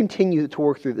 and then we'll continue to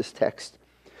work through this text.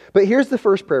 But here's the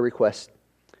first prayer request.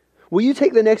 Will you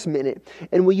take the next minute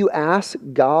and will you ask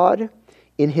God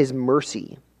in His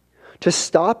mercy to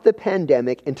stop the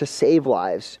pandemic and to save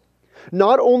lives,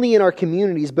 not only in our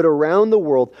communities but around the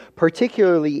world,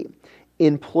 particularly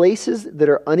in places that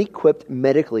are unequipped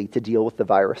medically to deal with the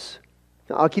virus?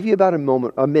 I'll give you about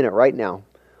a minute right now.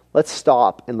 Let's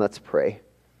stop and let's pray.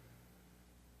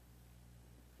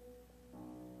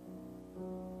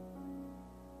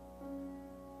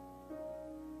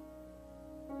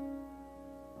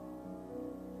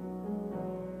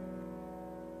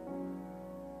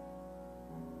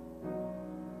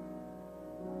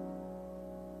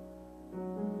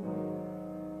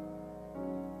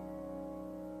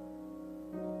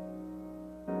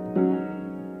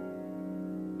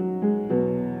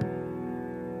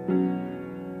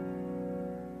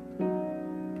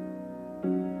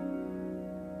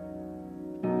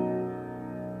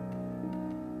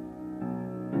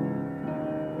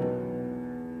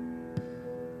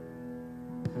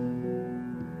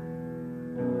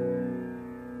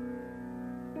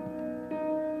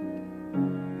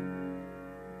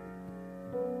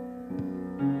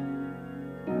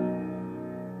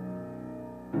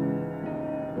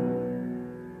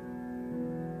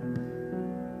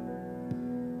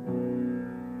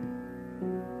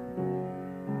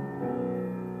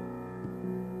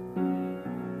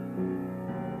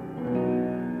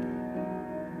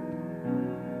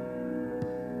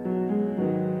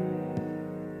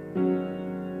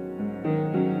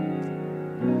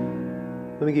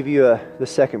 Let me give you the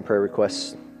second prayer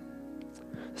request.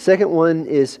 The second one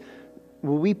is,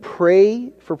 will we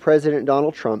pray for President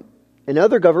Donald Trump and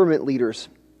other government leaders,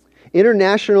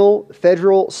 international,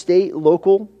 federal, state,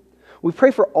 local? We pray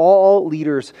for all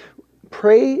leaders.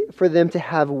 Pray for them to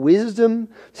have wisdom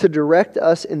to direct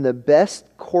us in the best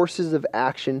courses of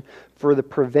action for the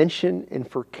prevention and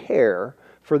for care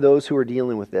for those who are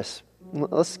dealing with this.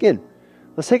 Let's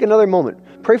take another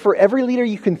moment. Pray for every leader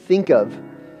you can think of,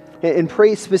 and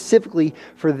pray specifically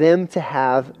for them to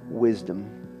have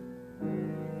wisdom.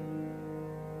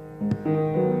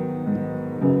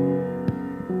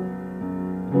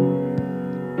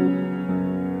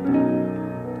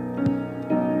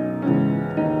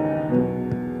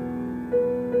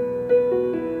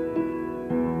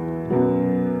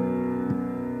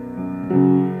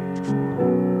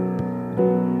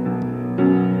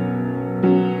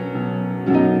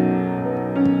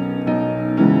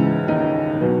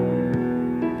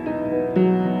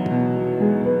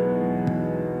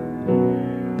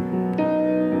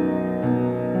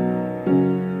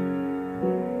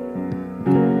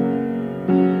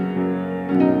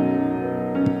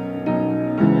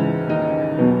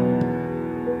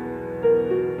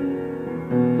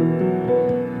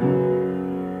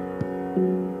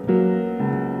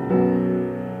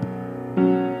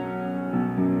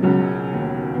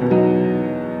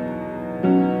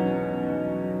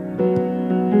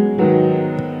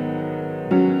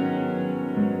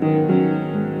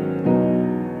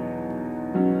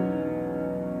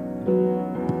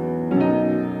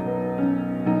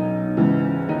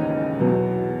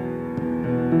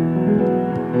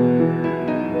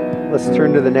 Let's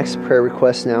turn to the next prayer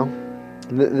request now.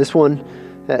 This one,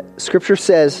 Scripture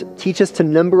says, teach us to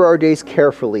number our days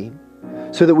carefully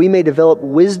so that we may develop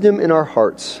wisdom in our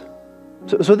hearts.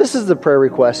 So this is the prayer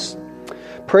request.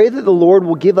 Pray that the Lord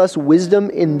will give us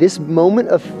wisdom in this moment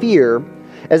of fear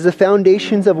as the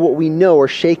foundations of what we know are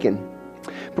shaken.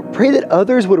 Pray that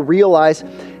others would realize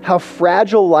how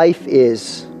fragile life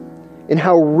is and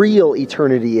how real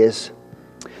eternity is.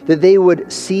 That they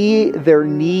would see their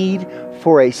need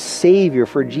for a Savior,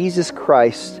 for Jesus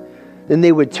Christ, then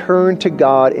they would turn to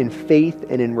God in faith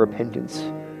and in repentance.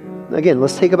 Again,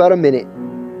 let's take about a minute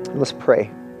and let's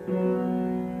pray.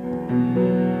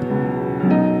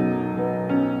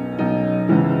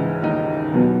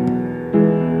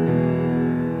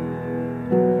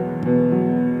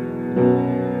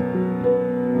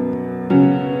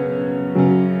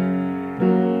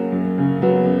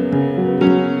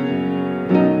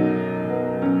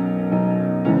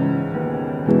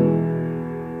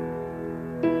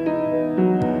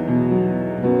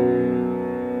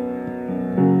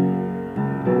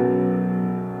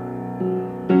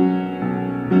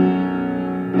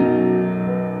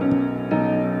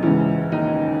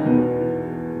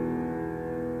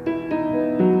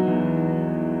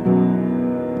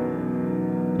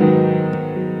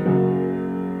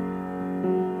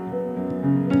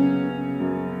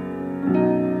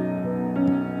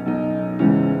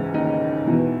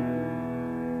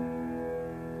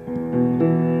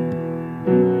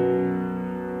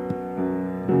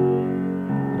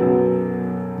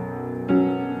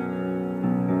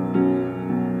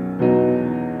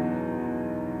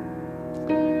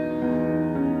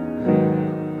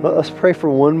 Let's pray for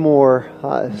one more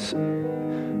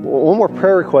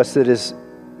prayer request that is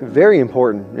very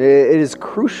important. It is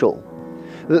crucial.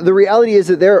 The reality is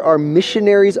that there are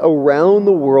missionaries around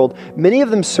the world, many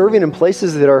of them serving in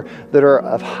places that are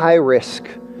of high risk.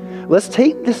 Let's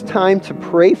take this time to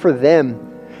pray for them,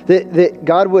 that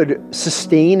God would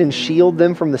sustain and shield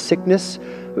them from the sickness,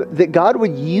 that God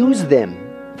would use them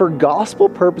for gospel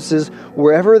purposes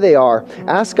wherever they are.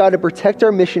 Ask God to protect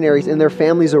our missionaries and their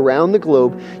families around the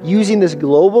globe, using this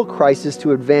global crisis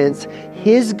to advance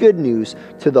His good news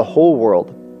to the whole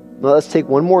world. Now let's take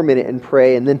one more minute and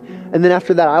pray, and then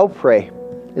after that I'll pray,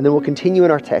 and then we'll continue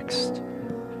in our text.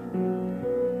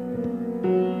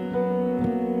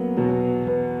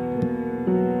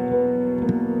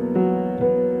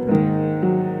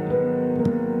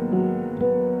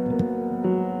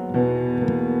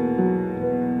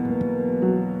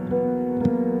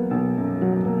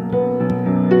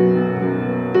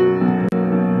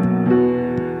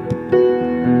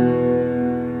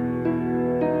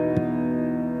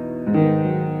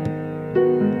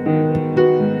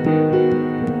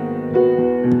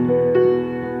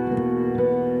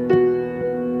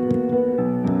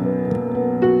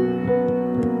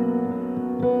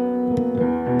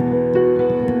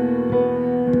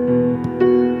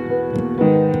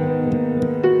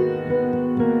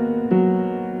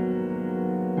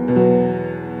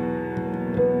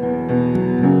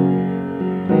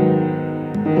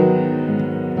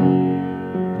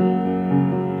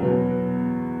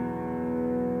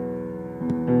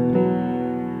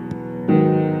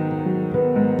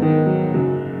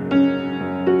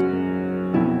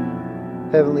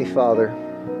 Heavenly Father,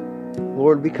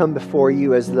 Lord, we come before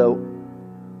you as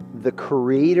the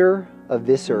creator of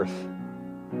this earth.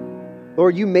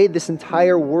 Lord, you made this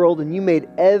entire world and you made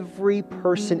every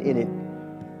person in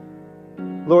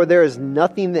it. Lord, there is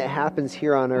nothing that happens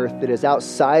here on earth that is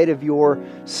outside of your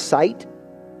sight.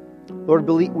 Lord,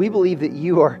 we believe that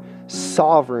you are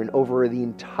sovereign over the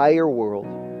entire world.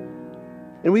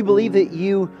 And we believe that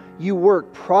you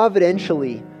work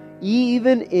providentially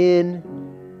even in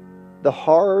the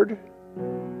hard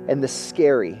and the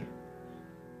scary.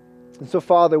 And so,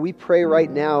 Father, we pray right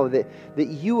now that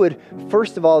you would,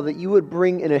 first of all, that you would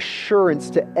bring an assurance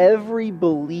to every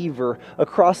believer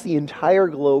across the entire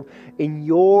globe in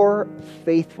your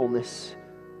faithfulness.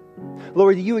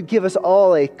 Lord, you would give us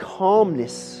all a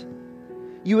calmness.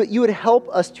 You would help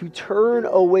us to turn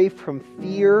away from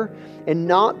fear and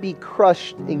not be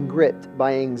crushed and gripped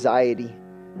by anxiety.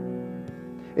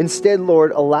 Instead,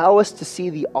 Lord, allow us to see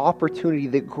the opportunity,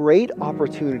 the great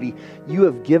opportunity you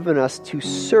have given us to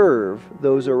serve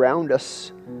those around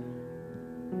us.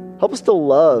 Help us to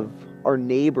love our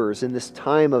neighbors in this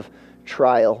time of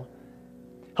trial.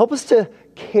 Help us to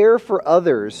care for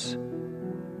others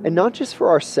and not just for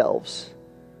ourselves.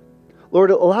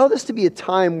 Lord, allow this to be a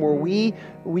time where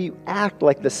we act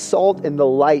like the salt and the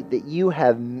light that you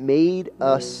have made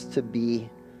us to be.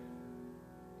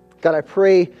 God, I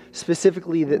pray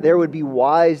specifically that there would be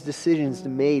wise decisions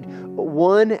made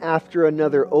one after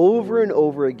another over and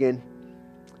over again.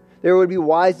 There would be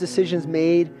wise decisions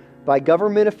made by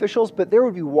government officials, but there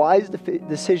would be wise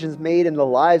decisions made in the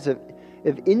lives of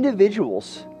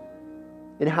individuals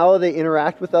and how they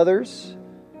interact with others.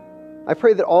 I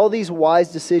pray that all these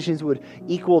wise decisions would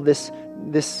equal this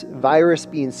virus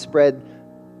being spread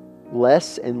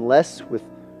less and less with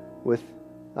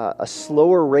a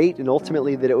slower rate, and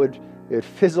ultimately that it would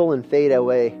fizzle and fade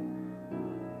away.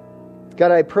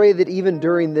 God, I pray that even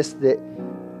during this, that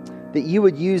you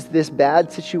would use this bad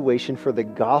situation for the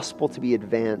gospel to be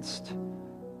advanced.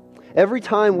 Every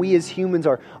time we as humans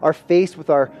are faced with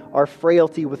our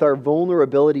frailty, with our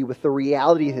vulnerability, with the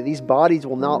reality that these bodies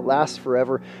will not last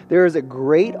forever, there is a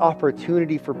great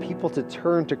opportunity for people to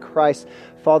turn to Christ.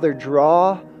 Father,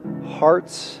 draw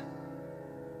hearts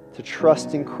to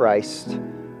trust in Christ.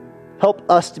 Help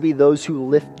us to be those who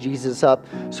lift Jesus up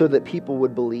so that people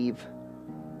would believe.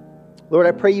 Lord,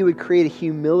 I pray you would create a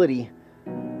humility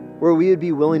where we would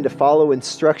be willing to follow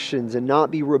instructions and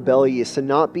not be rebellious and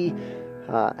not be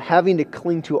having to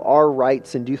cling to our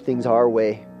rights and do things our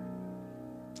way.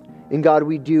 And God,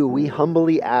 we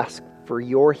humbly ask for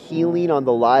your healing on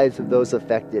the lives of those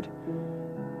affected.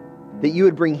 That you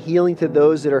would bring healing to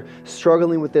those that are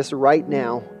struggling with this right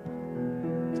now.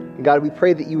 And God, we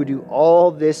pray that you would do all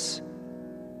this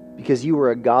because you are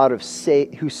a God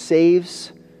who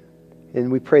saves,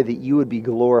 and we pray that you would be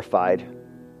glorified.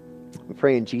 We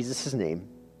pray in Jesus' name.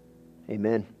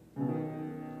 Amen.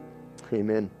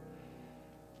 Amen.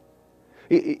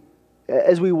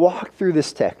 As we walk through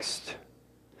this text,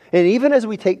 and even as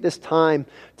we take this time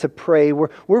to pray,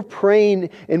 we're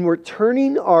praying and we're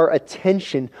turning our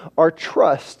attention, our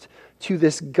trust to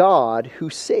this God who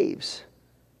saves.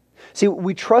 See,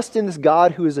 we trust in this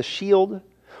God who is a shield.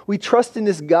 We trust in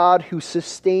this God who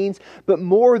sustains. But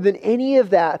more than any of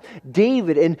that,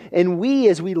 David and we,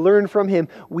 as we learn from him,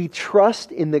 we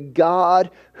trust in the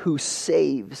God who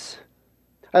saves.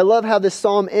 I love how this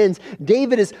psalm ends.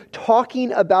 David is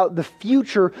talking about the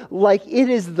future like it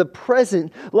is the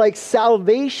present, like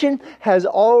salvation has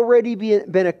already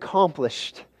been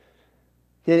accomplished.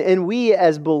 And we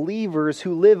as believers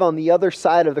who live on the other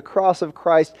side of the cross of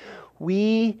Christ,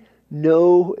 we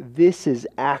know this is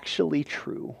actually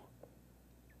true.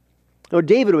 Now,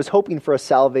 David was hoping for a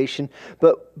salvation,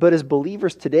 but as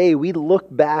believers today, we look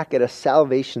back at a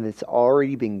salvation that's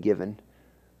already been given.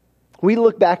 We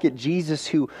look back at Jesus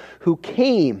who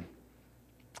came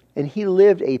and he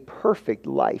lived a perfect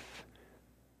life.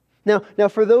 Now,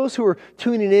 for those who are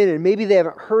tuning in and maybe they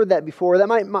haven't heard that before, that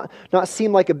might not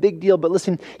seem like a big deal, but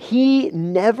listen, he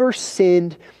never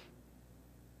sinned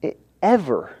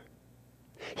ever.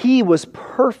 He was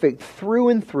perfect through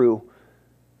and through,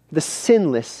 the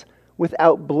sinless,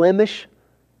 without blemish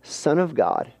Son of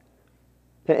God.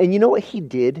 And you know what he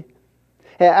did?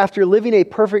 After living a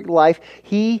perfect life,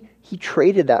 he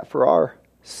traded that for our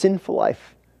sinful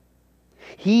life.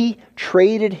 He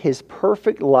traded his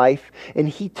perfect life and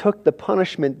he took the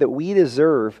punishment that we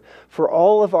deserve for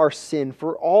all of our sin,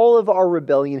 for all of our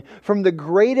rebellion, from the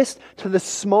greatest to the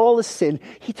smallest sin.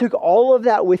 He took all of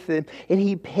that with him and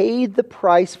he paid the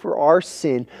price for our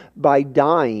sin by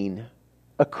dying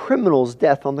a criminal's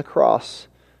death on the cross.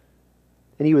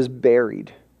 And he was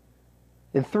buried.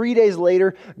 And 3 days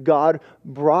later, God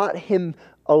brought him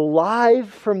alive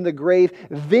from the grave,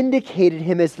 vindicated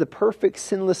him as the perfect,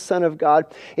 sinless Son of God.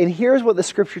 And here's what the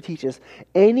Scripture teaches.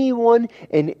 Anyone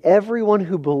and everyone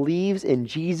who believes in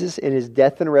Jesus and his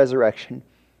death and resurrection,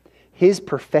 his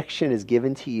perfection is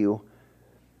given to you,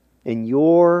 and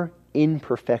your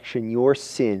imperfection, your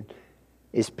sin,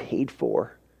 is paid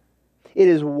for. It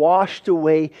is washed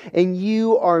away, and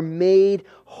you are made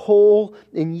whole,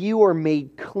 and you are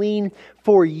made clean.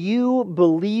 For you,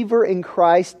 believer in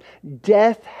Christ,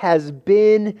 death has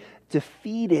been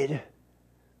defeated.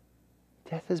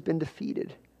 Death has been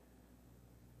defeated.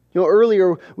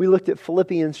 Earlier we looked at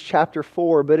Philippians chapter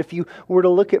 4, but if you were to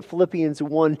look at Philippians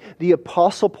 1, the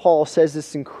Apostle Paul says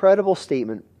this incredible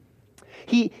statement.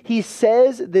 He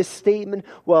says this statement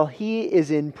while he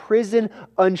is in prison,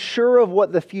 unsure of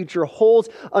what the future holds,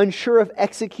 unsure if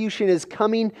execution is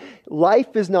coming.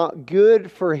 Life is not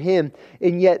good for him.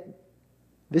 And yet,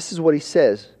 this is what he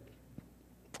says.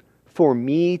 For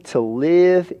me to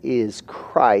live is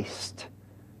Christ.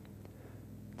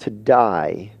 To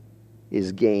die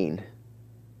is gain.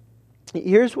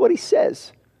 Here's what he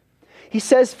says. He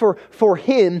says for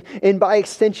him, and by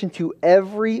extension to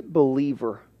every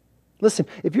believer. Listen,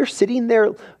 if you're sitting there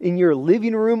in your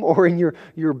living room or in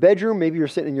your bedroom, maybe you're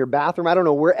sitting in your bathroom, I don't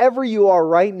know, wherever you are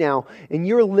right now, and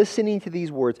you're listening to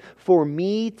these words, for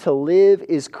me to live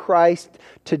is Christ,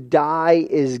 to die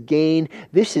is gain.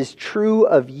 This is true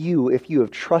of you if you have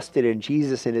trusted in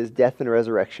Jesus and his death and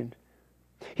resurrection.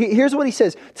 Here's what he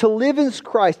says. To live is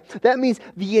Christ. That means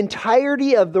the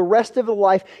entirety of the rest of the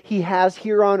life he has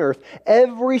here on earth.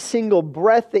 Every single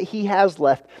breath that he has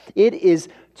left. It is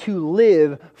to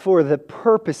live for the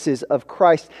purposes of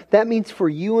Christ. That means for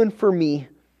you and for me,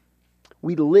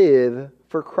 we live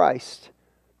for Christ.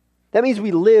 That means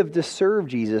we live to serve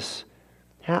Jesus.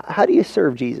 How do you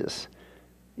serve Jesus?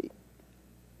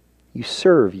 You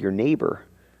serve your neighbor.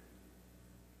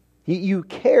 You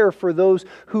care for those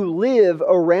who live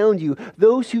around you,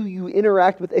 those who you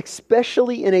interact with,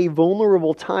 especially in a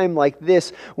vulnerable time like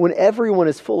this when everyone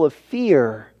is full of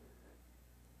fear.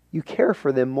 You care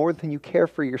for them more than you care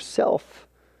for yourself.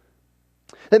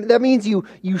 That means you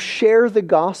share the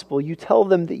gospel. You tell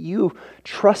them that you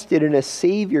trusted in a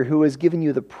Savior who has given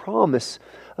you the promise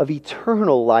of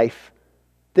eternal life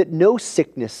that no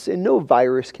sickness and no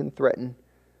virus can threaten.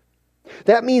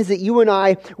 That means that you and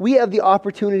I, we have the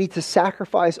opportunity to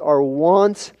sacrifice our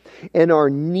wants and our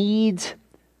needs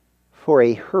for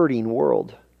a hurting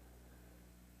world.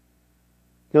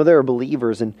 There are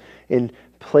believers in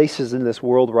places in this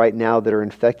world right now that are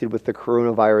infected with the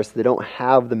coronavirus. They don't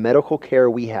have the medical care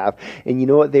we have. And you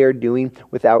know what they are doing?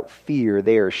 Without fear,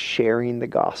 they are sharing the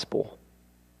gospel.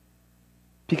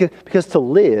 Because to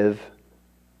live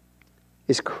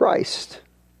is Christ.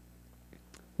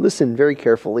 Listen very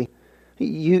carefully.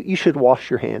 You should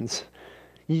wash your hands.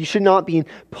 You should not be in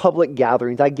public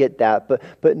gatherings. I get that.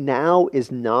 But now is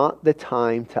not the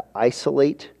time to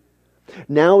isolate.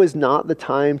 Now is not the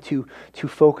time to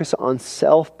focus on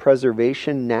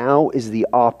self-preservation. Now is the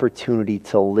opportunity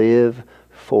to live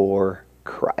for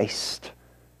Christ.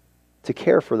 To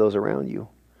care for those around you.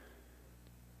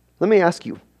 Let me ask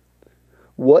you,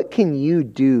 what can you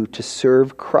do to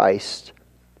serve Christ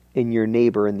in your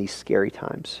neighbor in these scary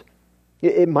times?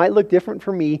 It might look different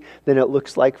for me than it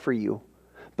looks like for you.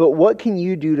 But what can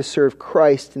you do to serve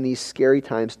Christ in these scary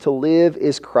times? To live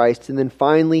is Christ. And then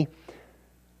finally,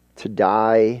 to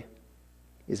die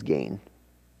is gain.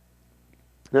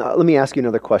 Now, let me ask you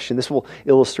another question. This will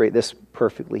illustrate this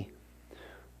perfectly.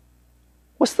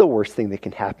 What's the worst thing that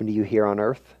can happen to you here on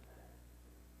earth?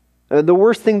 The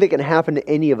worst thing that can happen to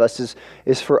any of us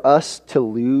is for us to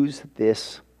lose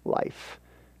this life.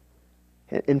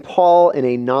 And Paul, in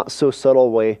a not so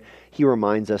subtle way, he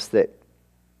reminds us that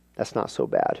that's not so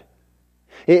bad.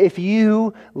 If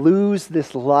you lose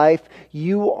this life,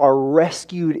 you are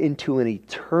rescued into an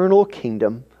eternal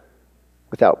kingdom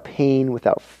without pain,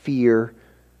 without fear.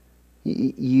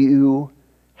 You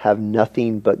have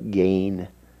nothing but gain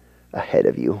ahead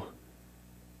of you.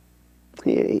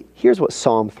 Here's what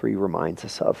Psalm 3 reminds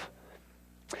us of.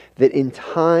 That in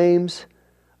times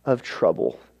of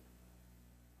trouble,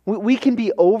 we can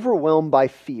be overwhelmed by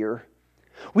fear.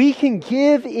 We can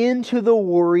give in to the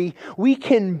worry. We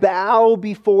can bow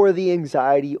before the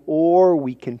anxiety, or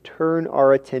we can turn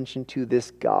our attention to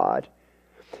this God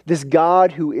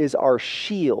who is our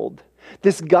shield,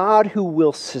 this God who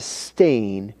will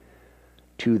sustain,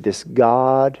 to this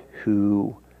God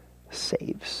who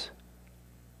saves.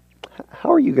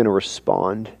 How are you going to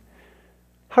respond?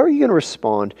 How are you going to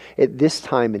respond at this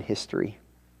time in history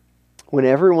when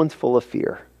everyone's full of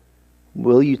fear?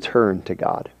 Will you turn to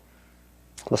God?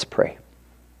 Let's pray.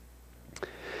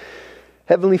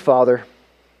 Heavenly Father,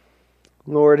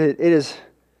 Lord, it's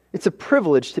a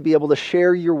privilege to be able to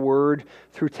share your word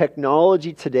through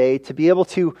technology today, to be able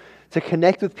to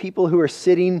connect with people who are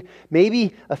sitting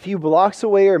maybe a few blocks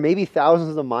away or maybe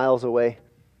thousands of miles away.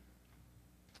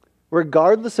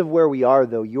 Regardless of where we are,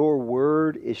 though, your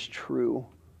word is true.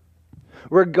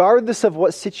 Regardless of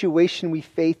what situation we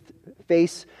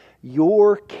face,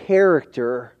 your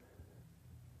character,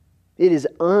 it is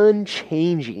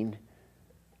unchanging.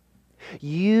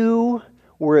 You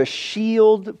were a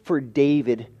shield for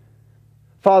David.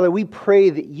 Father, we pray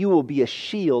that you will be a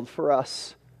shield for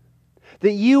us,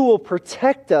 that you will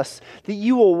protect us, that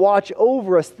you will watch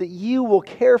over us, that you will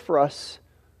care for us.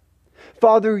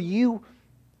 Father, you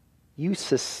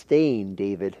sustained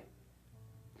David.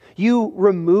 You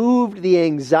removed the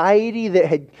anxiety that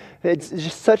had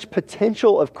just such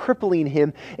potential of crippling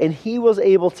him, and he was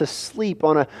able to sleep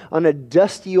on a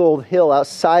dusty old hill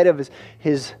outside of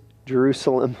his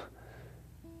Jerusalem.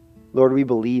 Lord, we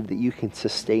believe that you can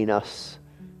sustain us,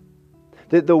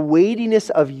 that the weightiness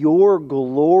of your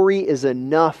glory is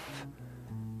enough.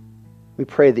 We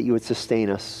pray that you would sustain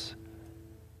us.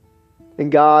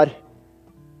 And God,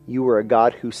 you were a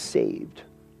God who saved.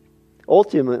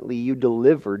 Ultimately, you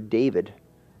delivered David.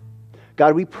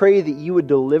 God, we pray that you would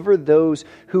deliver those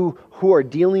who are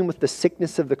dealing with the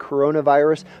sickness of the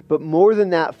coronavirus. But more than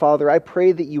that, Father, I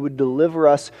pray that you would deliver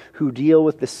us who deal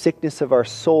with the sickness of our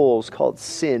souls called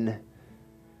sin.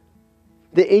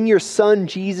 That in your Son,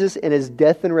 Jesus, and his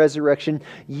death and resurrection,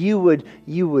 you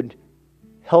would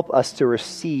help us to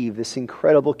receive this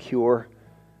incredible cure.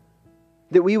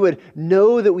 That we would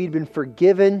know that we'd been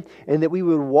forgiven, and that we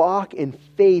would walk in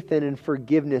faith and in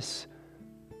forgiveness.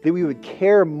 That we would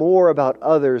care more about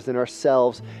others than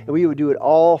ourselves, and we would do it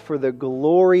all for the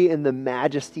glory and the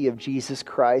majesty of Jesus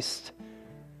Christ.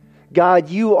 God,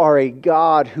 you are a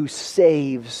God who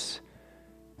saves.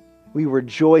 We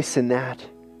rejoice in that.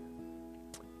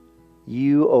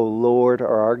 You, O Lord,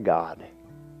 are our God.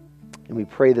 And we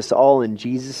pray this all in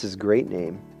Jesus' great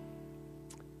name.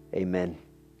 Amen.